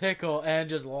fucking pickle and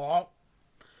just, or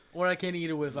I can eat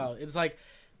it without. It's like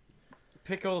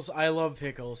pickles. I love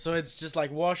pickles, so it's just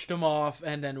like wash them off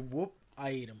and then whoop,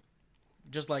 I eat them,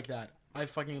 just like that. I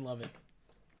fucking love it.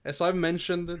 As I've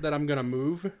mentioned that I'm gonna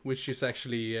move, which is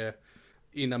actually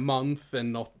in a month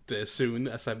and not soon,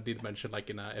 as I did mention like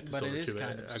in an episode or two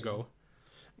ago.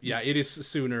 Yeah, it is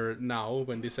sooner now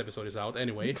when this episode is out.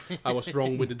 Anyway, I was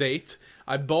wrong with the date.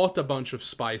 I bought a bunch of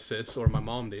spices, or my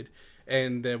mom did,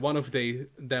 and one of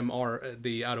them are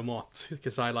the aromat,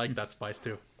 because I like that spice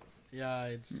too. Yeah,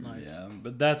 it's nice. Yeah,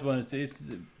 but that one is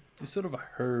sort of a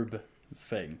herb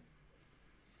thing.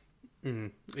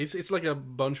 It's like a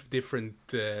bunch of different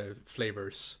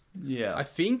flavors. Yeah. I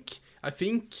think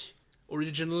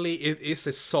originally it is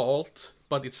a salt,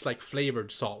 but it's like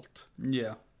flavored salt.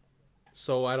 Yeah.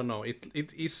 So I don't know. It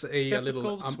is a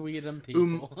little Sweden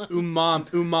people.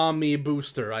 umami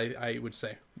booster. I would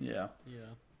say. Yeah.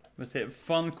 Yeah. But a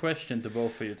fun question to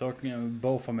both of you.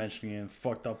 Both are mentioning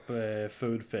fucked up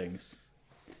food things.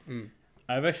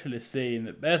 I've actually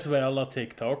seen as well on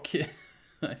TikTok.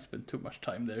 I spent too much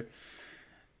time there.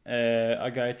 A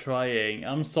guy trying.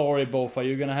 I'm sorry, both of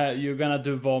you. You're gonna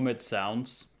do vomit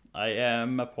sounds. I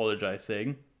am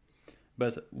apologizing.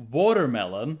 But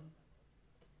watermelon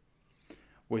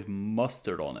with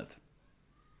mustard on it.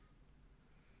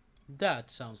 That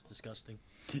sounds disgusting.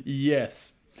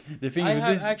 Yes. The thing I with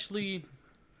have this... actually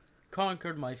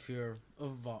conquered my fear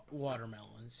of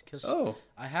watermelons because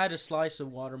I had a slice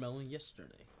of watermelon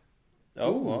yesterday.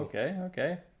 Oh, Ooh.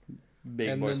 okay. Big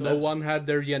And boy no one had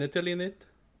their genital in it?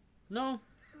 No.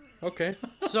 Okay.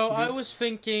 So I was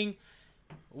thinking,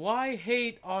 why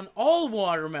hate on all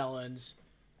watermelons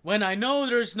when I know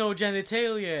there's no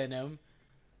genitalia in them?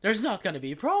 There's not gonna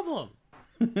be a problem.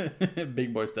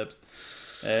 Big boy steps.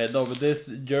 No, but this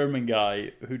German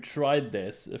guy who tried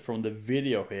this from the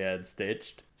video he had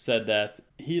stitched said that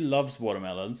he loves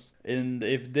watermelons, and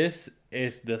if this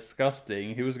is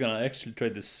disgusting, he was gonna actually try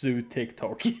to sue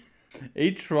TikTok.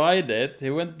 He tried it, he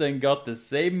went and got the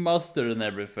same mustard and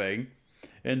everything,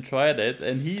 and tried it,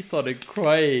 and he started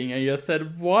crying and just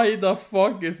said, "Why the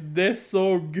fuck is this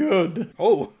so good?"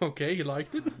 Oh, okay, you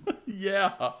liked it?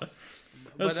 Yeah.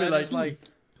 But that is like,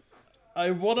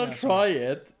 I wanna try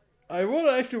it. I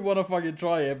actually wanna fucking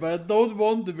try it, but I don't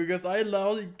want to because I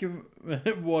like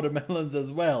watermelons as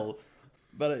well.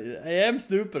 But I am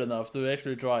stupid enough to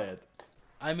actually try it.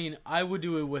 I mean, I would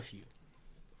do it with you.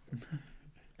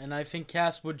 And I think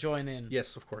Cass would join in.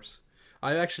 Yes, of course.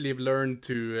 I actually have learned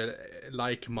to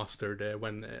like mustard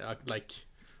when,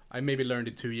 I maybe learned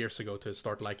it 2 years ago to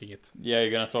start liking it. Yeah,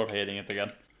 you're gonna start hating it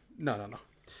again. No.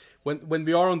 When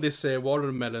we are on this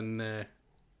watermelon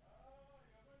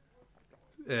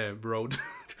road,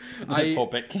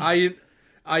 Topic.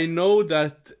 I know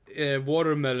that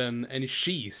watermelon and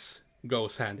cheese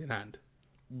goes hand in hand.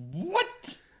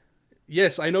 What?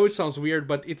 Yes, I know it sounds weird,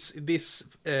 but it's this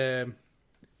feta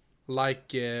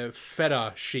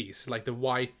cheese, like the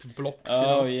white blocks.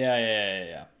 Oh,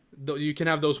 yeah. You can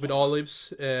have those with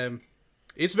olives.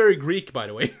 It's very Greek, by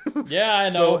the way. Yeah, I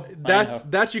know. So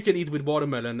that you can eat with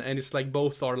watermelon, and it's like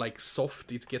both are like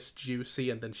soft. It gets juicy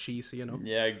and then cheesy, you know.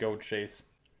 Yeah, goat cheese.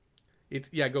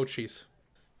 Goat cheese.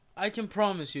 I can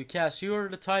promise you, Cass, you're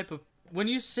the type of... When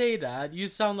you say that, you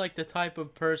sound like the type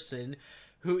of person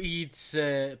who eats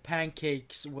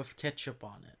pancakes with ketchup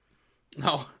on it.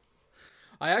 No.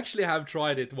 I actually have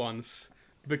tried it once.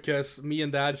 Because me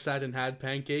and Dad sat and had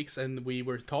pancakes, and we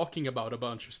were talking about a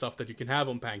bunch of stuff that you can have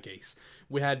on pancakes.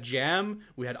 We had jam,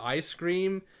 we had ice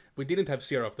cream. We didn't have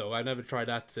syrup though. I never tried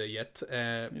that yet.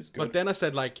 But then I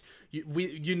said, like,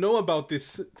 you know about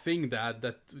this thing, Dad,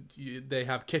 that they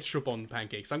have ketchup on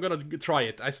pancakes. I'm gonna try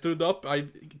it. I stood up, I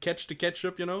catch the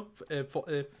ketchup, you know,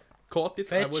 caught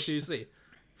it. What do you say?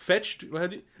 Fetched?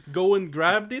 Go and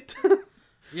grabbed it.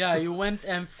 Yeah, you went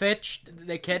and fetched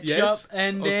the ketchup, Yes,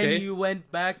 and then you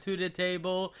went back to the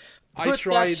table, put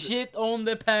that shit on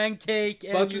the pancake,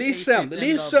 and but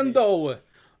listen though,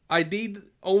 I did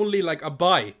only like a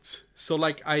bite. So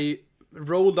like I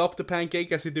rolled up the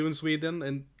pancake as you do in Sweden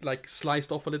and like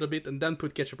sliced off a little bit and then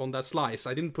put ketchup on that slice.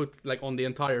 I didn't put like on the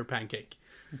entire pancake.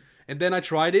 And then I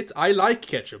tried it. I like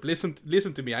ketchup. Listen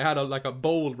to me. I had a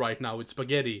bowl right now with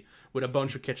spaghetti with a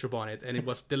bunch of ketchup on it, and it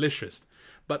was delicious.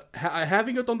 But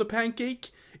having it on the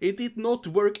pancake, it did not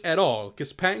work at all.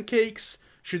 Because pancakes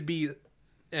should be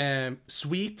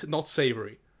sweet, not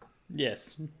savory.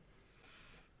 Yes.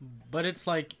 But it's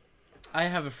like, I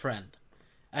have a friend,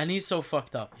 and he's so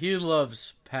fucked up. He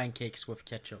loves pancakes with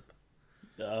ketchup.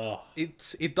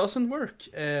 it doesn't work.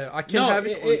 I can No, have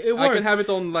it. it I can works. have it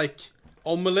on like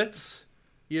omelets,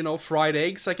 fried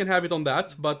eggs. I can have it on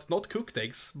that, but not cooked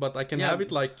eggs. But I can Yeah. have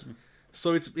it like.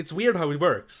 So it's weird how it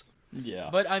works. Yeah.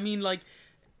 But I mean, like,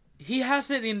 he has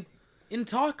it in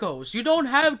tacos. You don't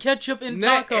have ketchup in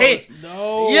Nah, tacos. hey!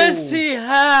 No. Yes, he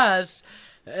has.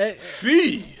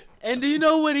 Fee. And do you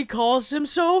know what he calls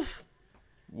himself?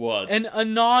 What? An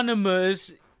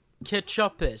anonymous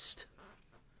ketchupist.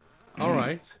 All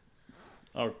right.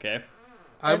 Okay.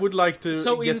 I would like to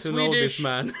So get in to know this Swedish-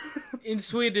 man. In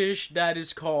Swedish, that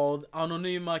is called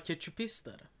anonyma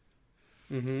ketchupister.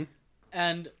 Mm-hmm.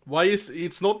 And Why is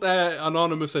it's not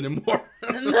anonymous anymore?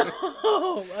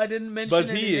 no, I didn't mention But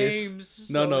any he is. names.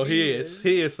 No, so he is.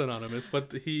 He is anonymous, but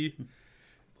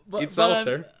But, it's but out I'm-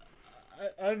 there.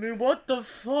 I mean, what the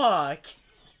fuck?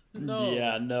 No.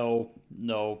 Yeah,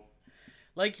 no.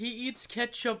 Like, he eats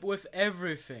ketchup with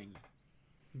everything.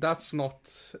 That's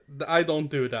not. I don't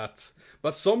do that.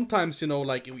 But sometimes,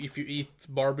 like if you eat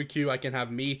barbecue, I can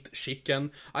have meat,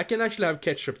 chicken. I can actually have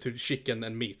ketchup to chicken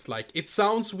and meat. Like, it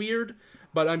sounds weird,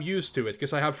 but I'm used to it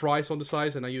because I have fries on the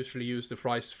side, and I usually use the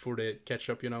fries for the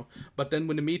ketchup. But then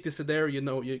when the meat is there,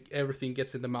 everything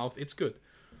gets in the mouth. It's good.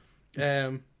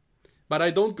 But I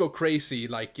don't go crazy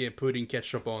like putting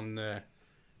ketchup on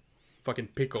fucking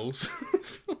pickles.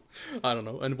 I don't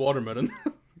know, and watermelon.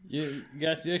 You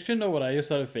guys, you actually know what I just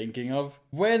started thinking of?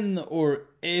 When or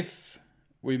if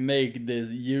we make this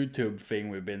YouTube thing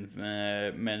we've been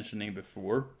mentioning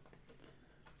before,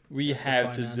 we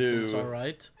have to Finances, do... all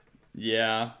right.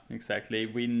 Yeah, exactly.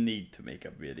 We need to make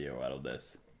a video out of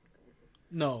this.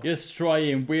 No. Just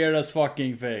trying weird as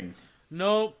fucking things.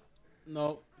 No.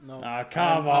 Ah,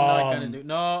 come I'm not on. gonna do.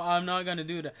 No, I'm not gonna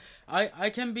do that. I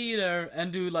can be there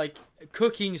and do like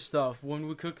cooking stuff when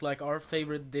we cook like our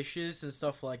favorite dishes and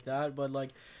stuff like that. But like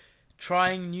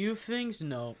trying new things,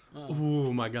 no.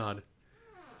 Oh my god!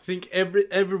 Think every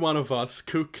one of us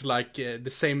cook like the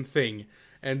same thing,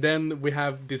 and then we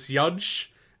have this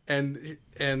judge, and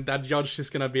that judge is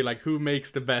gonna be like, who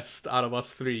makes the best out of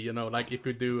us three? Like if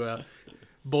we do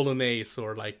bolognese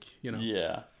or like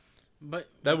Yeah. But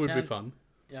that we would be can't- fun.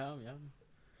 Yeah.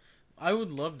 I would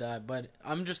love that, but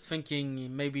I'm just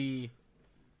thinking maybe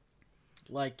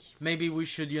we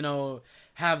should,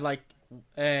 have like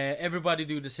everybody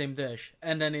do the same dish,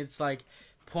 and then it's like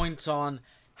points on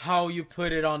how you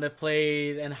put it on the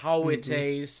plate and how it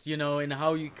tastes, and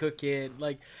how you cook it,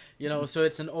 like, so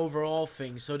it's an overall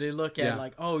thing. So they look at Yeah.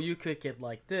 like, oh, you cook it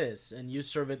like this and you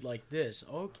serve it like this.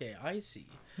 Okay, I see.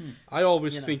 I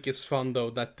always You know. think it's fun though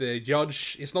that the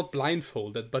judge is not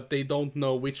blindfolded, but they don't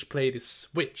know which plate is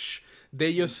which.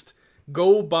 They just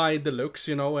go by the looks,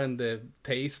 and the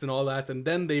taste and all that, and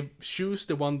then they choose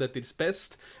the one that is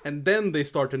best, and then they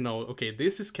start to know, okay,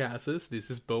 this is Cass's, this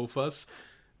is Bofa's,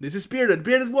 this is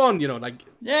Bearded won, like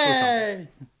Yay!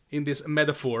 in this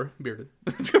metaphor, Bearded.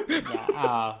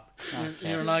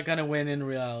 You're not gonna win in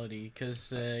reality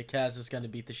because Kaz is gonna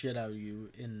beat the shit out of you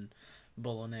in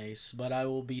Bolognese, but I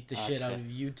will beat the shit out Okay. of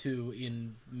you two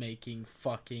in making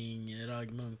fucking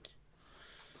ragmunk.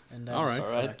 And that All is right. a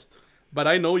All right. fact. But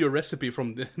I know your recipe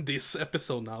from this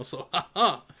episode now, so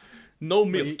haha, no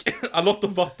milk, you- a lot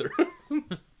of butter.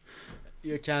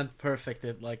 You can't perfect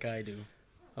it like I do.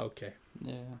 Okay.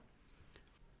 Yeah.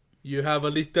 You have a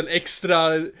little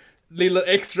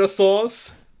extra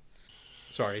sauce.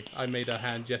 Sorry, I made a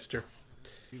hand gesture.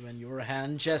 You and your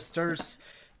hand gestures.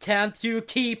 Can't you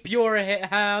keep your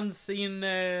hands in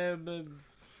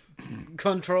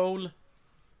control?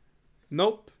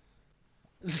 Nope.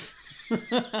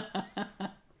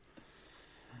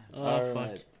 Oh, All fuck.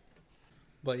 right.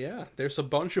 But yeah, there's a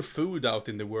bunch of food out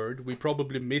in the world. We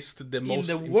probably missed the most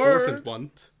the important world?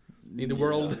 one in the Yeah.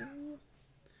 world.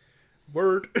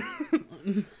 Word.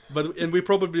 And we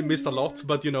probably missed a lot,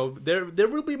 but there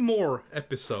will be more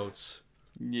episodes.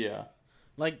 Yeah.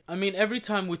 Like, I mean, every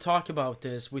time we talk about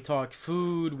this, we talk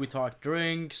food, we talk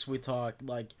drinks, we talk,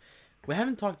 like... We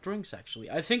haven't talked drinks, actually.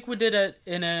 I think we did it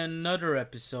in another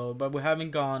episode, but we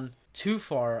haven't gone too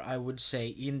far, I would say,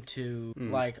 into,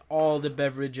 like, all the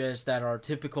beverages that are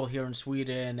typical here in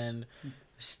Sweden and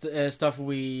stuff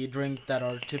we drink that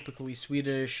are typically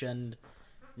Swedish and,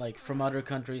 like, from other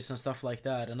countries and stuff like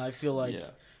that. And I feel like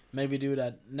Yeah. maybe do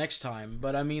that next time.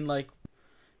 But, I mean, like...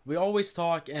 We always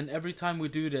talk, and every time we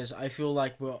do this, I feel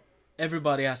like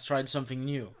everybody has tried something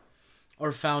new,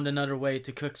 or found another way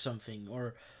to cook something,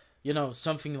 or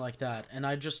something like that. And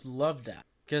I just love that,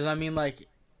 because I mean, like,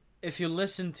 if you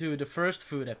listen to the first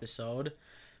food episode,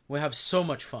 we have so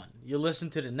much fun. You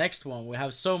listen to the next one, we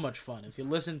have so much fun. If you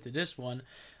listen to this one,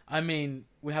 I mean,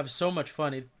 we have so much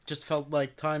fun. It just felt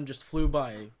like time just flew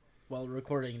by while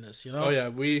recording this, you know? Oh yeah,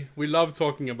 we love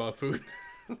talking about food.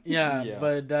 Yeah, Yeah.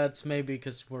 but that's maybe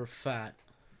because we're fat.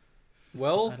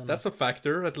 Well, I don't that's a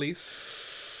factor at least.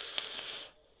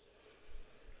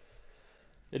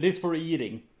 At least for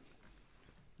eating.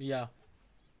 Yeah,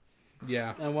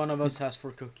 Yeah. and one of us has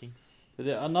for cooking. But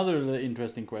another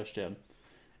interesting question.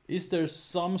 Is there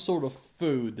some sort of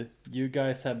food you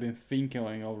guys have been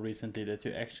thinking of recently that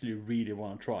you actually really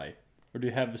want to try? Or do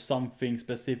you have something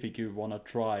specific you want to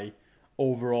try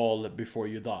overall before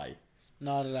you die?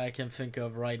 Not that I can think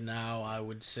of right now, I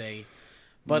would say.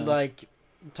 But No. like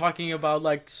talking about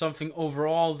like something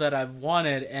overall that I've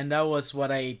wanted, and that was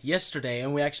what I ate yesterday,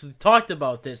 and we actually talked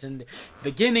about this in the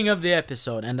beginning of the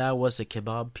episode, and that was a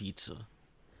kebab pizza.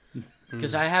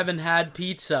 Because I haven't had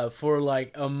pizza for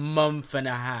like a month and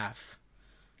a half.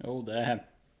 Oh, damn.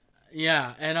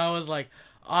 Yeah, and I was like,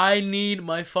 I need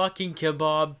my fucking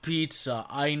kebab pizza.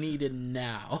 I need it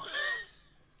now.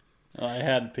 I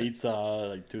had pizza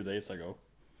like 2 days ago.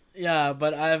 Yeah,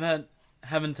 but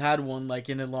haven't had one like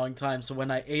in a long time. So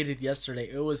when I ate it yesterday,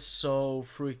 it was so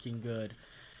freaking good.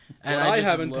 And What I just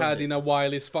haven't loved had it. in a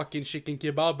while is fucking chicken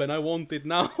kebab, and I want it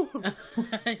now.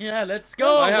 Yeah, let's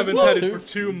go. I haven't not had it too- for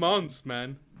 2 months,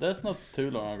 man. That's not too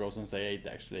long ago since I ate,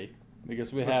 actually.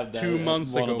 Because we was had 2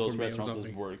 months one ago of those for me or restaurants at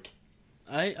something. work.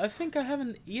 I think I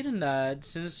haven't eaten that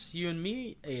since you and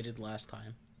me ate it last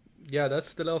time. Yeah,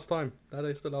 that's the last time. That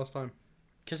is the last time.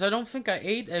 Because I don't think I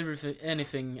ate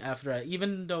anything after that,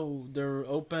 even though there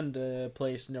opened a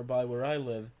place nearby where I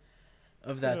live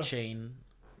of that chain.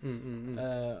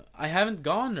 I haven't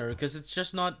gone there because it's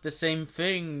just not the same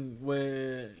thing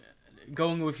with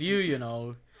going with you, you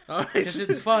know. Because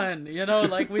it's fun, you know,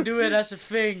 like we do it as a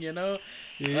thing, you know.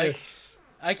 Yes.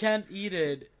 I can't eat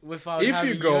it without If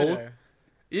having you go- there.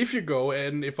 If you go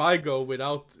and if I go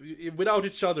without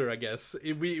each other, I guess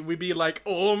we be like,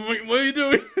 oh, what are you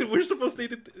doing? We're supposed to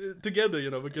eat it together, you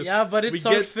know, because Yeah, but it's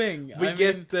we our get- thing. we I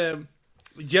mean, get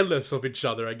jealous of each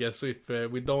other, I guess, if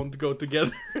we don't go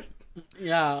together.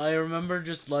 yeah, I remember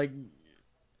just like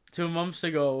 2 months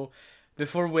ago,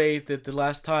 before we ate it the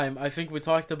last time, I think we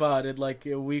talked about it like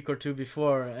a week or two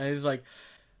before, and it's like,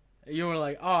 you were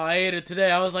like, oh, I ate it today.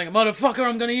 I was like, motherfucker,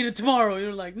 I'm gonna eat it tomorrow.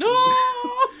 You're like, no!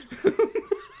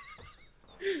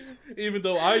 Even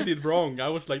though I did wrong, I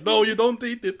was like, no, you don't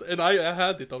eat it, and I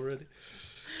had it already.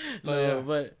 But, No,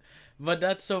 yeah. but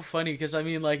that's so funny because I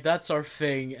mean, like, that's our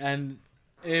thing, and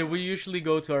we usually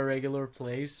go to our regular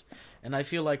place, and I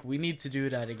feel like we need to do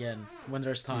that again when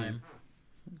there's time.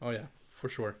 Oh yeah, for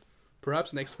sure.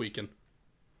 Perhaps next weekend.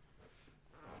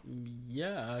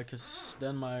 Yeah, because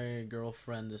then my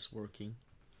girlfriend is working.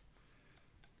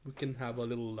 We can have a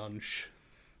little lunch.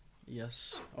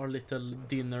 Yes, our little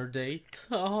dinner date.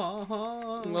 Just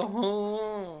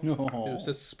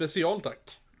ett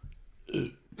specialtack.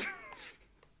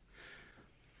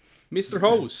 Mr.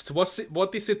 Host,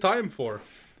 what is it time for?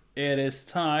 It is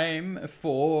time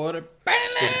for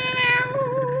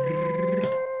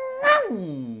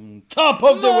Top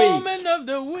of the Week. Moment of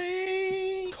the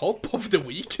week. Top of the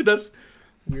week? That's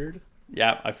weird.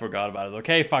 Yeah, I forgot about it.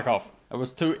 Okay, fuck off. I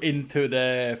was too into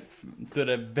the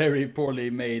very poorly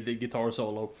made guitar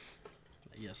solo.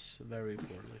 Yes, very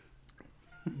poorly.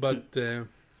 But you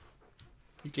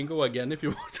can go again if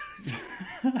you want.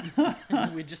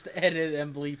 We just edit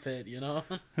and bleep it, you know.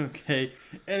 Okay,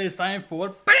 it is time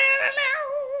for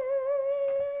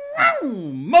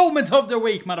Moment of the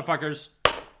Week, motherfuckers.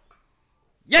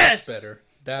 Yes. Better.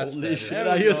 That's Holy better. shit! There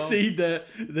I we just go. see the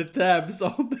tabs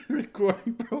on the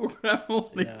recording program.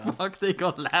 Holy Yeah. fuck, they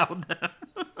got loud.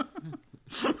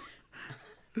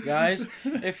 Guys,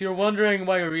 if you're wondering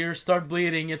why your ears start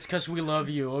bleeding, it's because we love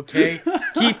you, okay?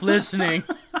 Keep listening.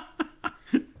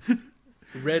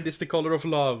 Red is the color of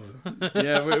love.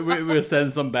 Yeah, we'll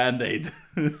send some Band-Aid.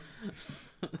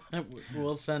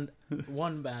 We'll send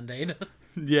one band-aid.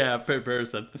 Yeah, per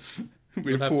person.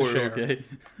 We're You'll have to poor, share. okay?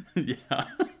 Yeah.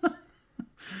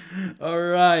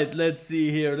 Alright, let's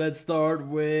see here. Let's start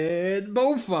with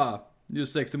Bofa. You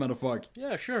sexy motherfucker.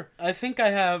 Yeah, sure. I think I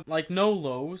have, like, no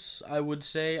lows. I would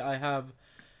say I have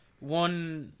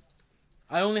one...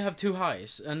 I only have 2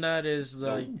 highs, and that is,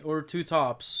 like, or 2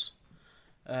 tops.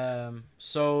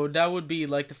 So that would be,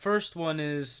 like, the first one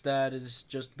is that is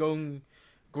just going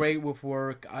great with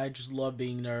work. I just love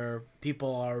being there.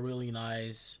 People are really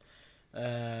nice.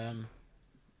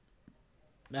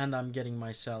 And I'm getting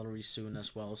my salary soon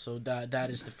as well. So that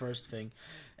is the first thing.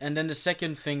 And then the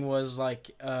second thing was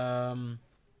like I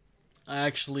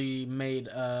actually made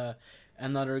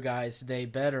another guy's day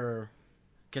better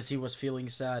because he was feeling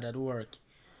sad at work.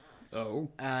 Oh.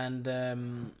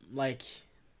 And like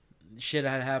shit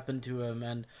had happened to him,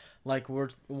 and like we're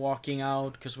walking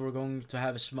out because we're going to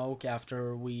have a smoke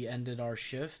after we ended our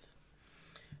shift.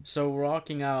 So we're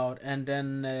walking out, and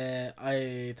then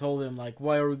I told him, like,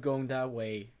 why are we going that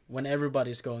way when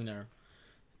everybody's going there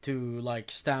to, like,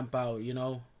 stamp out, you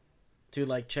know, to,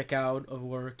 like, check out of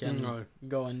work and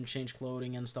go and change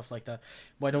clothing and stuff like that.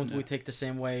 Why don't we take the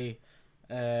same way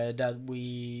that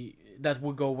we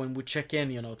go when we check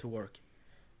in, you know, to work,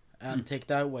 and take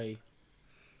that way?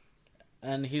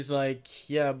 And he's like,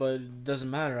 yeah, but it doesn't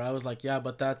matter. I was like, yeah,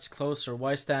 but that's closer.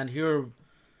 Why stand here?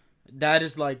 That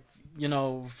is like, you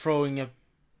know, throwing a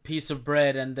piece of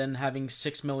bread and then having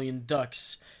 6 million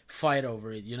ducks fight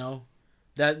over it, you know?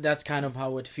 That's kind of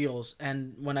how it feels.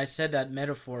 And when I said that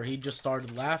metaphor, he just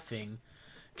started laughing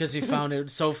because he found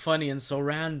it so funny and so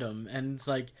random. And it's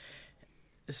like,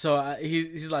 so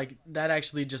he's like, that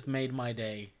actually just made my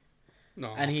day.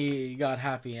 No. And he got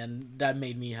happy, and that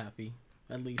made me happy,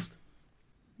 at least.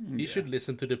 You should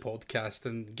listen to the podcast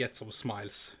and get some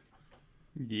smiles.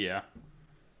 Yeah.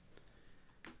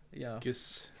 Yeah.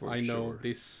 Because I know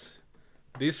this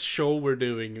show we're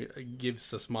doing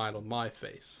gives a smile on my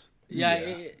face. Yeah,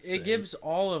 it gives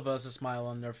all of us a smile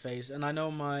on their face. And I know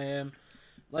my...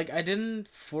 like, I didn't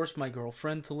force my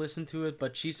girlfriend to listen to it,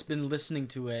 but she's been listening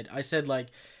to it. I said, like,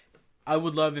 I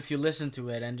would love if you listened to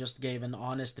it and just gave an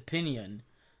honest opinion,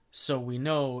 so we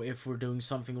know if we're doing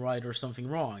something right or something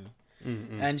wrong.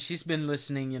 Mm-hmm. And she's been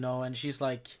listening, you know, and she's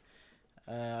like,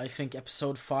 I think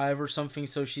episode 5 or something,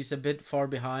 so she's a bit far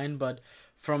behind, but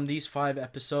from these 5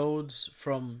 episodes,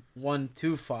 from 1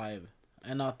 to 5,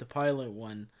 and not the pilot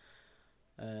one,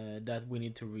 that we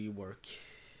need to rework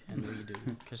and redo,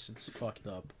 because it's fucked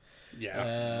up.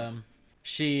 Yeah.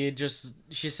 She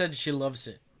said she loves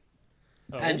it.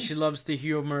 Oh. And she loves the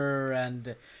humor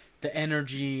and the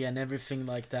energy and everything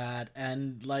like that,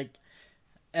 and like,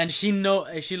 and she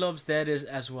loves that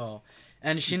as well,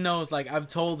 and she knows, like, I've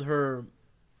told her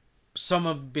some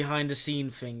of behind the scene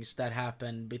things that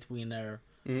happen between her,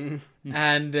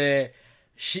 and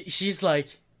she's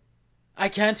like, I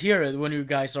can't hear it when you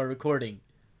guys are recording,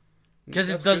 because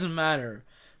it doesn't matter,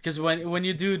 because when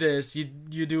you do this, you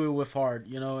do it with heart,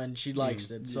 you know, and she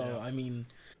likes it. So I mean,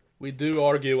 we do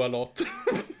argue a lot.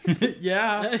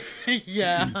 Yeah.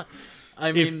 Yeah.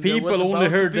 I mean, if people only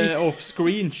heard the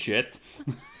off-screen shit,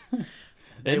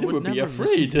 they would be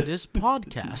afraid. To this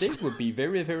podcast. They would be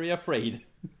very, very afraid.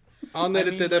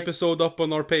 Unedited episode up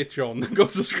on our Patreon. Go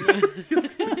subscribe.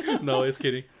 No, it's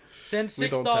kidding. Send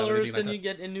 $6 and you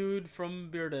get a nude from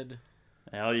Bearded.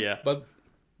 Hell yeah.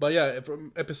 But yeah,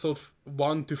 from episode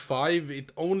 1 to 5,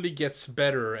 it only gets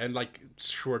better, and like,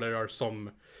 sure, there are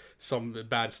some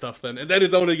bad stuff then, and then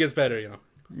it only gets better, you know.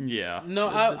 Yeah. No,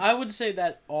 I would say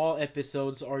that all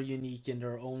episodes are unique in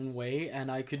their own way,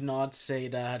 and I could not say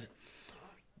that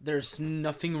there's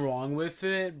nothing wrong with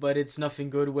it, but it's nothing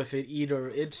good with it either.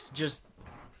 It's just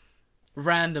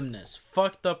randomness,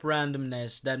 fucked up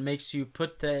randomness that makes you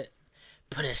put a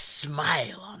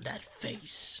smile on that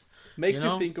face. Makes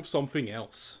you think of something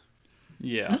else.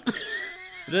 Yeah.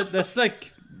 That's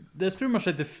pretty much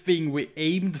like the thing we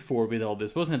aimed for with all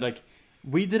this, wasn't it? Like,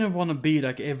 we didn't want to be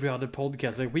like every other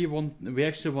podcast. Like, we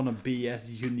actually want to be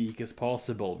as unique as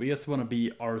possible. We just want to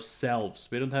be ourselves.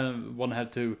 We don't want to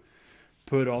have to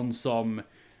put on some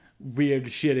weird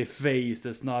shitty face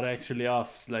that's not actually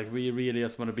us. Like, we really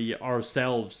just want to be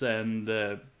ourselves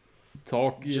and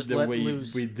talk just the way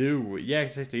we do. Yeah,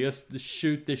 exactly. Just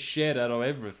shoot the shit out of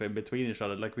everything between each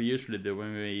other, like we usually do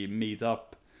when we meet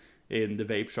up in the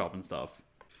vape shop and stuff.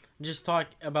 Just talk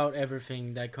about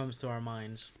everything that comes to our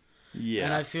minds. Yeah.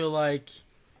 And I feel like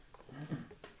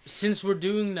since we're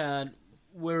doing that,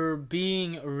 we're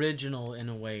being original in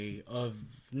a way of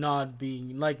not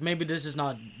being, like, maybe this is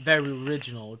not very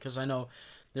original, because I know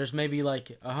there's maybe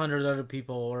like 100 other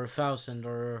people or 1,000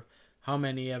 or how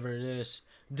many ever it is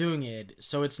doing it,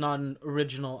 so it's not an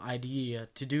original idea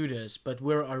to do this, but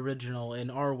we're original in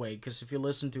our way, because if you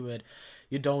listen to it,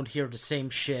 you don't hear the same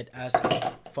shit as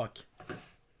fuck.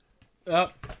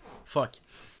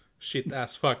 Shit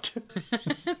ass fuck.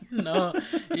 No,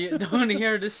 you don't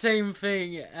hear the same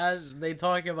thing as they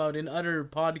talk about in other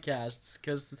podcasts,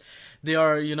 because they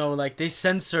are, you know, like, they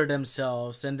censor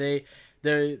themselves, and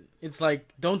they're it's like,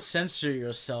 don't censor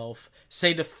yourself.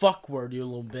 Say the fuck word, you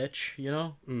little bitch, you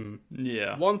know?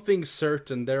 Yeah. One thing's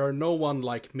certain, there are no one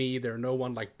like me, there are no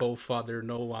one like Bofa, there are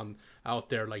no one out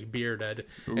there like Bearded.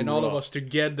 And all of us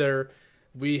together,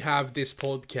 we have this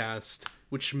podcast,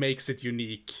 which makes it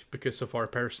unique because of our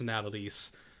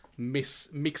personalities.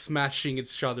 Mix-mashing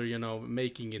each other, you know,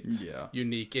 making it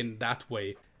unique in that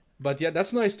way. But yeah,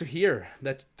 that's nice to hear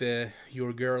that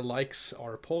your girl likes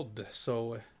our pod.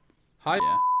 So, hi.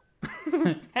 Yeah.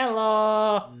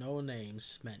 Hello. No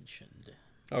names mentioned.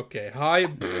 Okay, hi.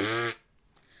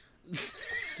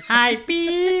 Hi,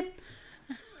 beep.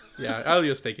 Yeah, I'll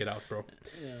just take it out, bro.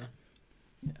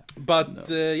 Yeah. But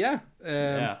yeah,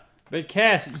 Yeah. But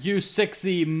Cass, you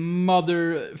sexy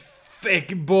mother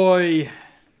fake boy.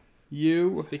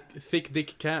 You. thick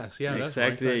dick Cass. Yeah,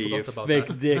 Exactly, that's right. I you forgot about thick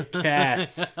that. dick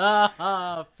Cass.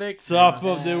 Fix Top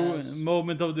of the ass.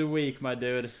 moment of the week, my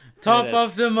dude. Top Hit it.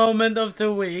 of the moment of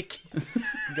the week.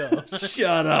 Go.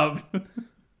 Shut up.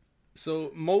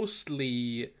 So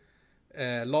mostly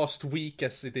last week,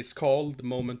 as it is called,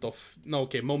 moment of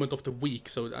the week.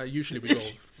 So usually we go.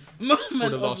 Moment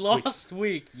the of last last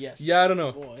week. Yes. Yeah, I don't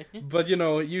know. Boy. But you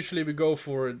know, usually we go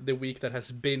for the week that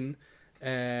has been.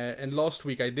 And last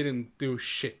week I didn't do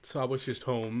shit, so I was just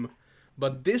home.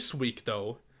 But this week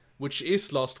though, which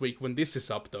is last week when this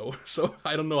is up though, so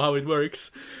I don't know how it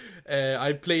works.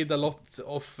 I played a lot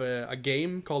of a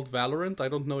game called Valorant. I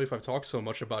don't know if I've talked so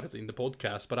much about it in the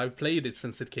podcast, but I've played it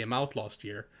since it came out last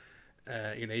year,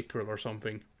 in April or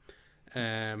something.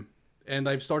 And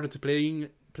I've started to playing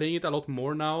it a lot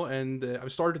more now, and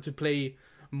I've started to play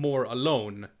more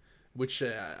alone, which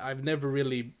I've never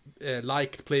really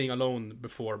liked playing alone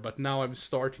before, but now I'm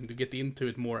starting to get into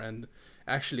it more and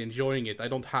actually enjoying it. I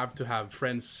don't have to have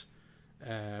friends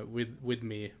with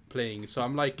me playing, so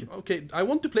I'm like, okay, I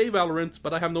want to play Valorant,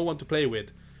 but I have no one to play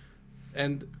with.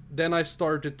 And then I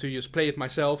started to just play it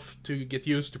myself to get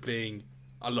used to playing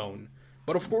alone.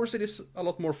 But of course it is a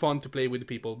lot more fun to play with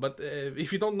people. But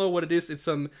if you don't know what it is, it's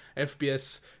an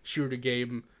FPS shooter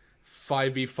game,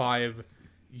 5v5,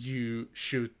 you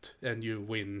shoot and you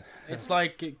win. It's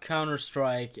like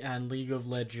Counter-Strike and League of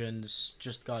Legends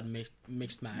just got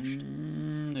mixed mashed.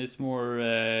 It's more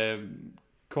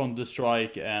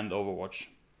Counter-Strike and Overwatch.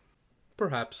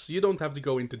 Perhaps. You don't have to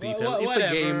go into detail. It's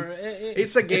Whatever. a game.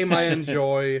 It's a game I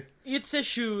enjoy. It's a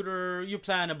shooter. You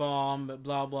plant a bomb.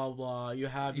 Blah blah blah. You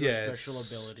have your special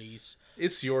abilities.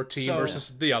 It's your team So-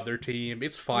 versus the other team.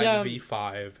 It's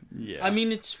 5v5. Yeah. I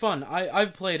mean, it's fun.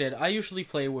 I've played it. I usually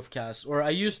play with Cass, or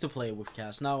I used to play with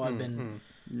Cass. Now I've been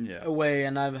yeah. away,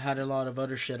 and I've had a lot of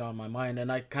other shit on my mind,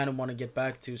 and I kind of want to get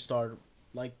back to start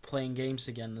like playing games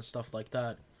again and stuff like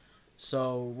that.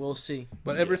 So we'll see.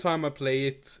 But every time I play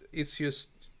it, it's just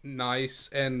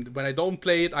nice. And when I don't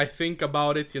play it, I think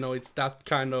about it. You know, it's that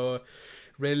kind of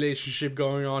relationship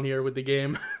going on here with the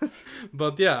game.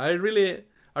 But yeah, I really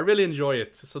enjoy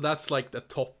it. So that's like the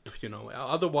top, you know.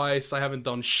 Otherwise, I haven't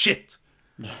done shit.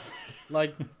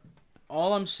 Like,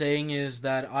 all I'm saying is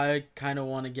that I kind of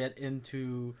want to get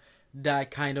into that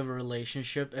kind of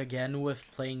relationship again with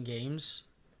playing games.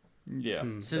 Yeah.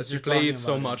 Since That you you're play talking it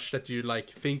so about it. much that you like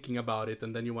thinking about it,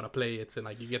 and then you want to play it, and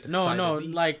like you get No,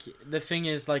 excited. like the thing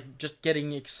is like just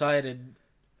getting excited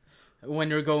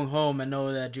when you're going home and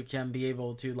know that you can be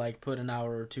able to like put an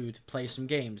hour or two to play some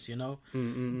games, you know?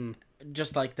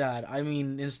 Just like that. I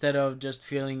mean, instead of just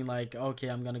feeling like, okay,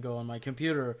 I'm gonna go on my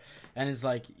computer, and it's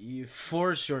like you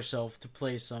force yourself to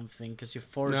play something because you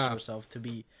force yourself to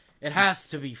be. It has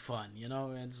to be fun, you know?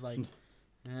 And it's like,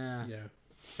 yeah.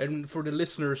 And for the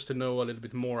listeners to know a little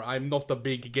bit more, I'm not a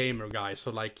big gamer guy,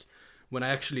 so like when I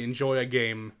actually enjoy a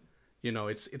game, you know,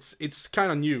 it's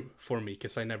kind of new for me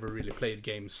because I never really played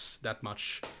games that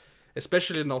much,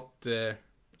 especially not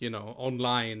you know,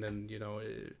 online and you know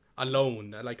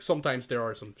alone. Like sometimes there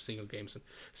are some single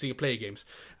player games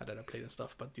that I play and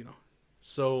stuff, but you know,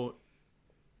 so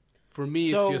for me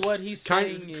So it's just what he's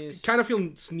saying is- kind of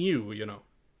feels new, you know,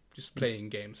 just playing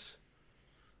games.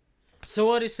 So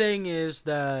what he's saying is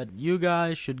that you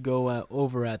guys should go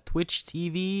over at Twitch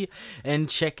TV and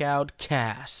check out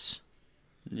Cass.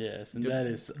 Yes, and that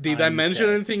is. Did I mention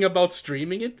Cass. anything about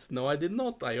streaming it? No, I did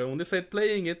not. I only said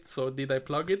playing it. So did I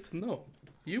plug it? No.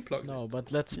 You plugged No, it.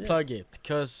 but let's plug it,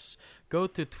 because go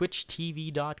to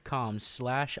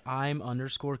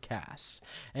twitchtv.com/I'm_Cass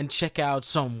and check out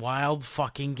some wild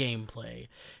fucking gameplay.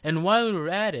 And while you're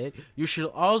at it, you should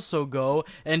also go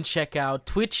and check out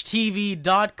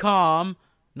twitchtv.com,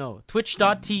 no,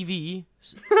 twitch.tv,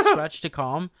 scratch the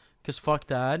com, because fuck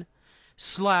that,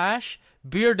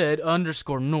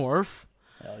 /bearded_north.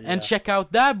 Hell yeah. And check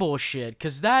out that bullshit,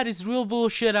 because that is real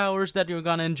bullshit hours that you're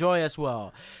gonna enjoy as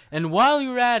well. And while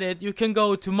you're at it, you can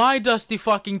go to my dusty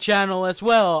fucking channel as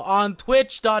well on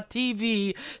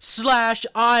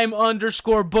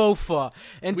twitch.tv/I'm_Bofa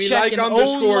and We check like an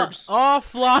underscores.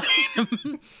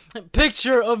 offline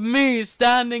picture of me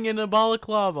standing in a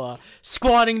balaclava,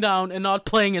 squatting down and not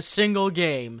playing a single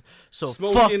game. So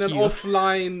fuck Smoking an you.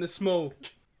 offline smoke.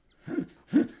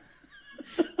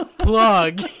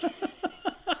 Plug.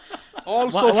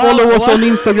 Also Wha- follow wha- us wha- on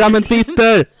Instagram and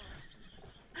Twitter.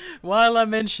 while I'm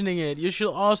mentioning it, you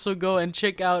should also go and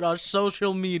check out our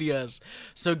social medias.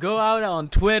 So go out on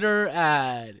Twitter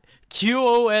at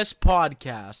QOS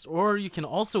Podcast, or you can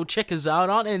also check us out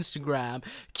on Instagram,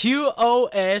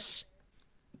 QOS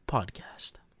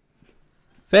Podcast.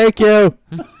 Thank you.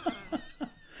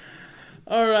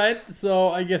 All right, so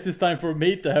I guess it's time for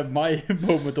me to have my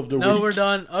moment of the week. No, we're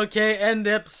done. Okay, end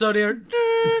the episode here.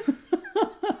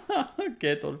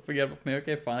 Okay, don't forget about me.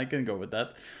 Okay, fine, I can go with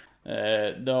that.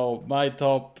 No, my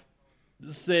top,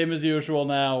 same as usual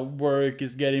now. Work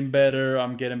is getting better.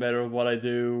 I'm getting better at what I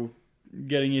do.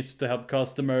 Getting used to help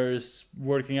customers.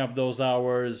 Working up those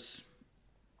hours.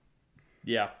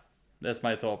 Yeah, that's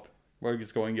my top. Work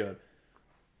is going good.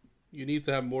 You need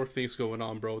to have more things going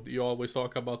on, bro. You always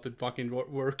talk about the fucking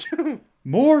work.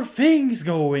 More things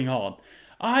going on.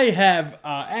 I have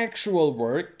actual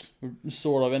work,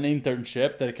 sort of an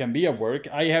internship that can be a work.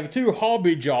 I have 2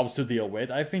 hobby jobs to deal with.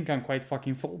 I think I'm quite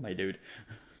fucking full, my dude.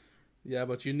 Yeah,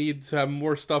 but you need to have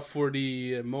more stuff for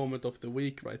the moment of the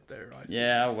week right there. I think.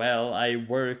 Yeah, well, I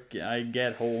work, I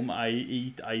get home, I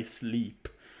eat, I sleep.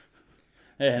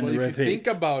 And well, if repeat. you think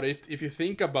about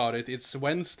it, it's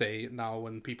Wednesday now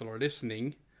when people are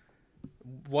listening.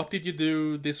 What did you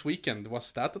do this weekend?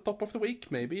 Was that the top of the week?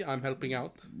 Maybe I'm helping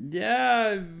out.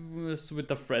 Yeah, I was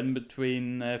with a friend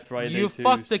between Friday You to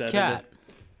fucked the Saturday. cat.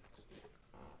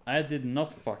 I did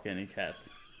not fuck any cat.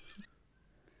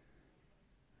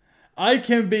 I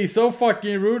can be so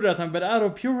fucking rude at him, but out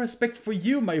of pure respect for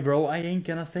you, my bro, I ain't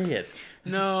gonna say it.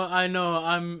 No, I know.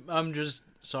 I'm just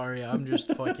sorry. I'm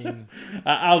just fucking.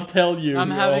 I'll tell you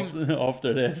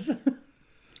after this.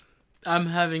 I'm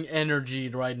having energy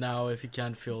right now. If you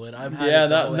can't feel it, I've had Yeah, it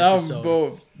the whole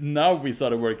episode. now we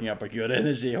started working up a good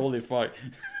energy. Holy fuck!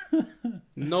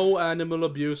 No animal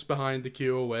abuse behind the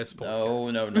QOS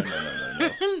podcast.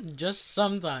 No. Just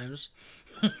sometimes.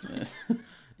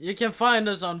 You can find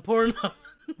us on Pornhub.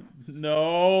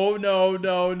 No.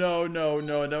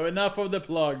 Enough of the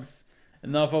plugs.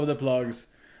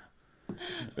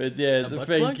 But yes,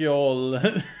 thank you all.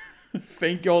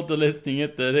 Thank you all for listening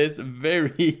to this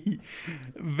very,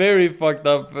 very fucked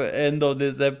up end of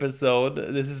this episode.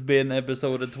 This has been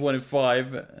episode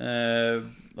 25 of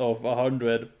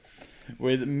 100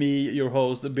 with me, your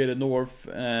host, Billy North,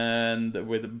 and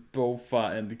with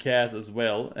Bofa and Cass as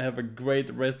well. Have a great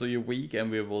rest of your week,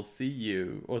 and we will see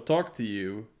you or talk to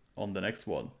you on the next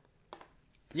one.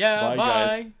 Yeah,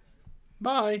 bye.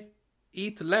 Bye.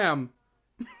 Eat lamb.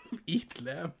 Eat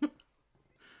lamb.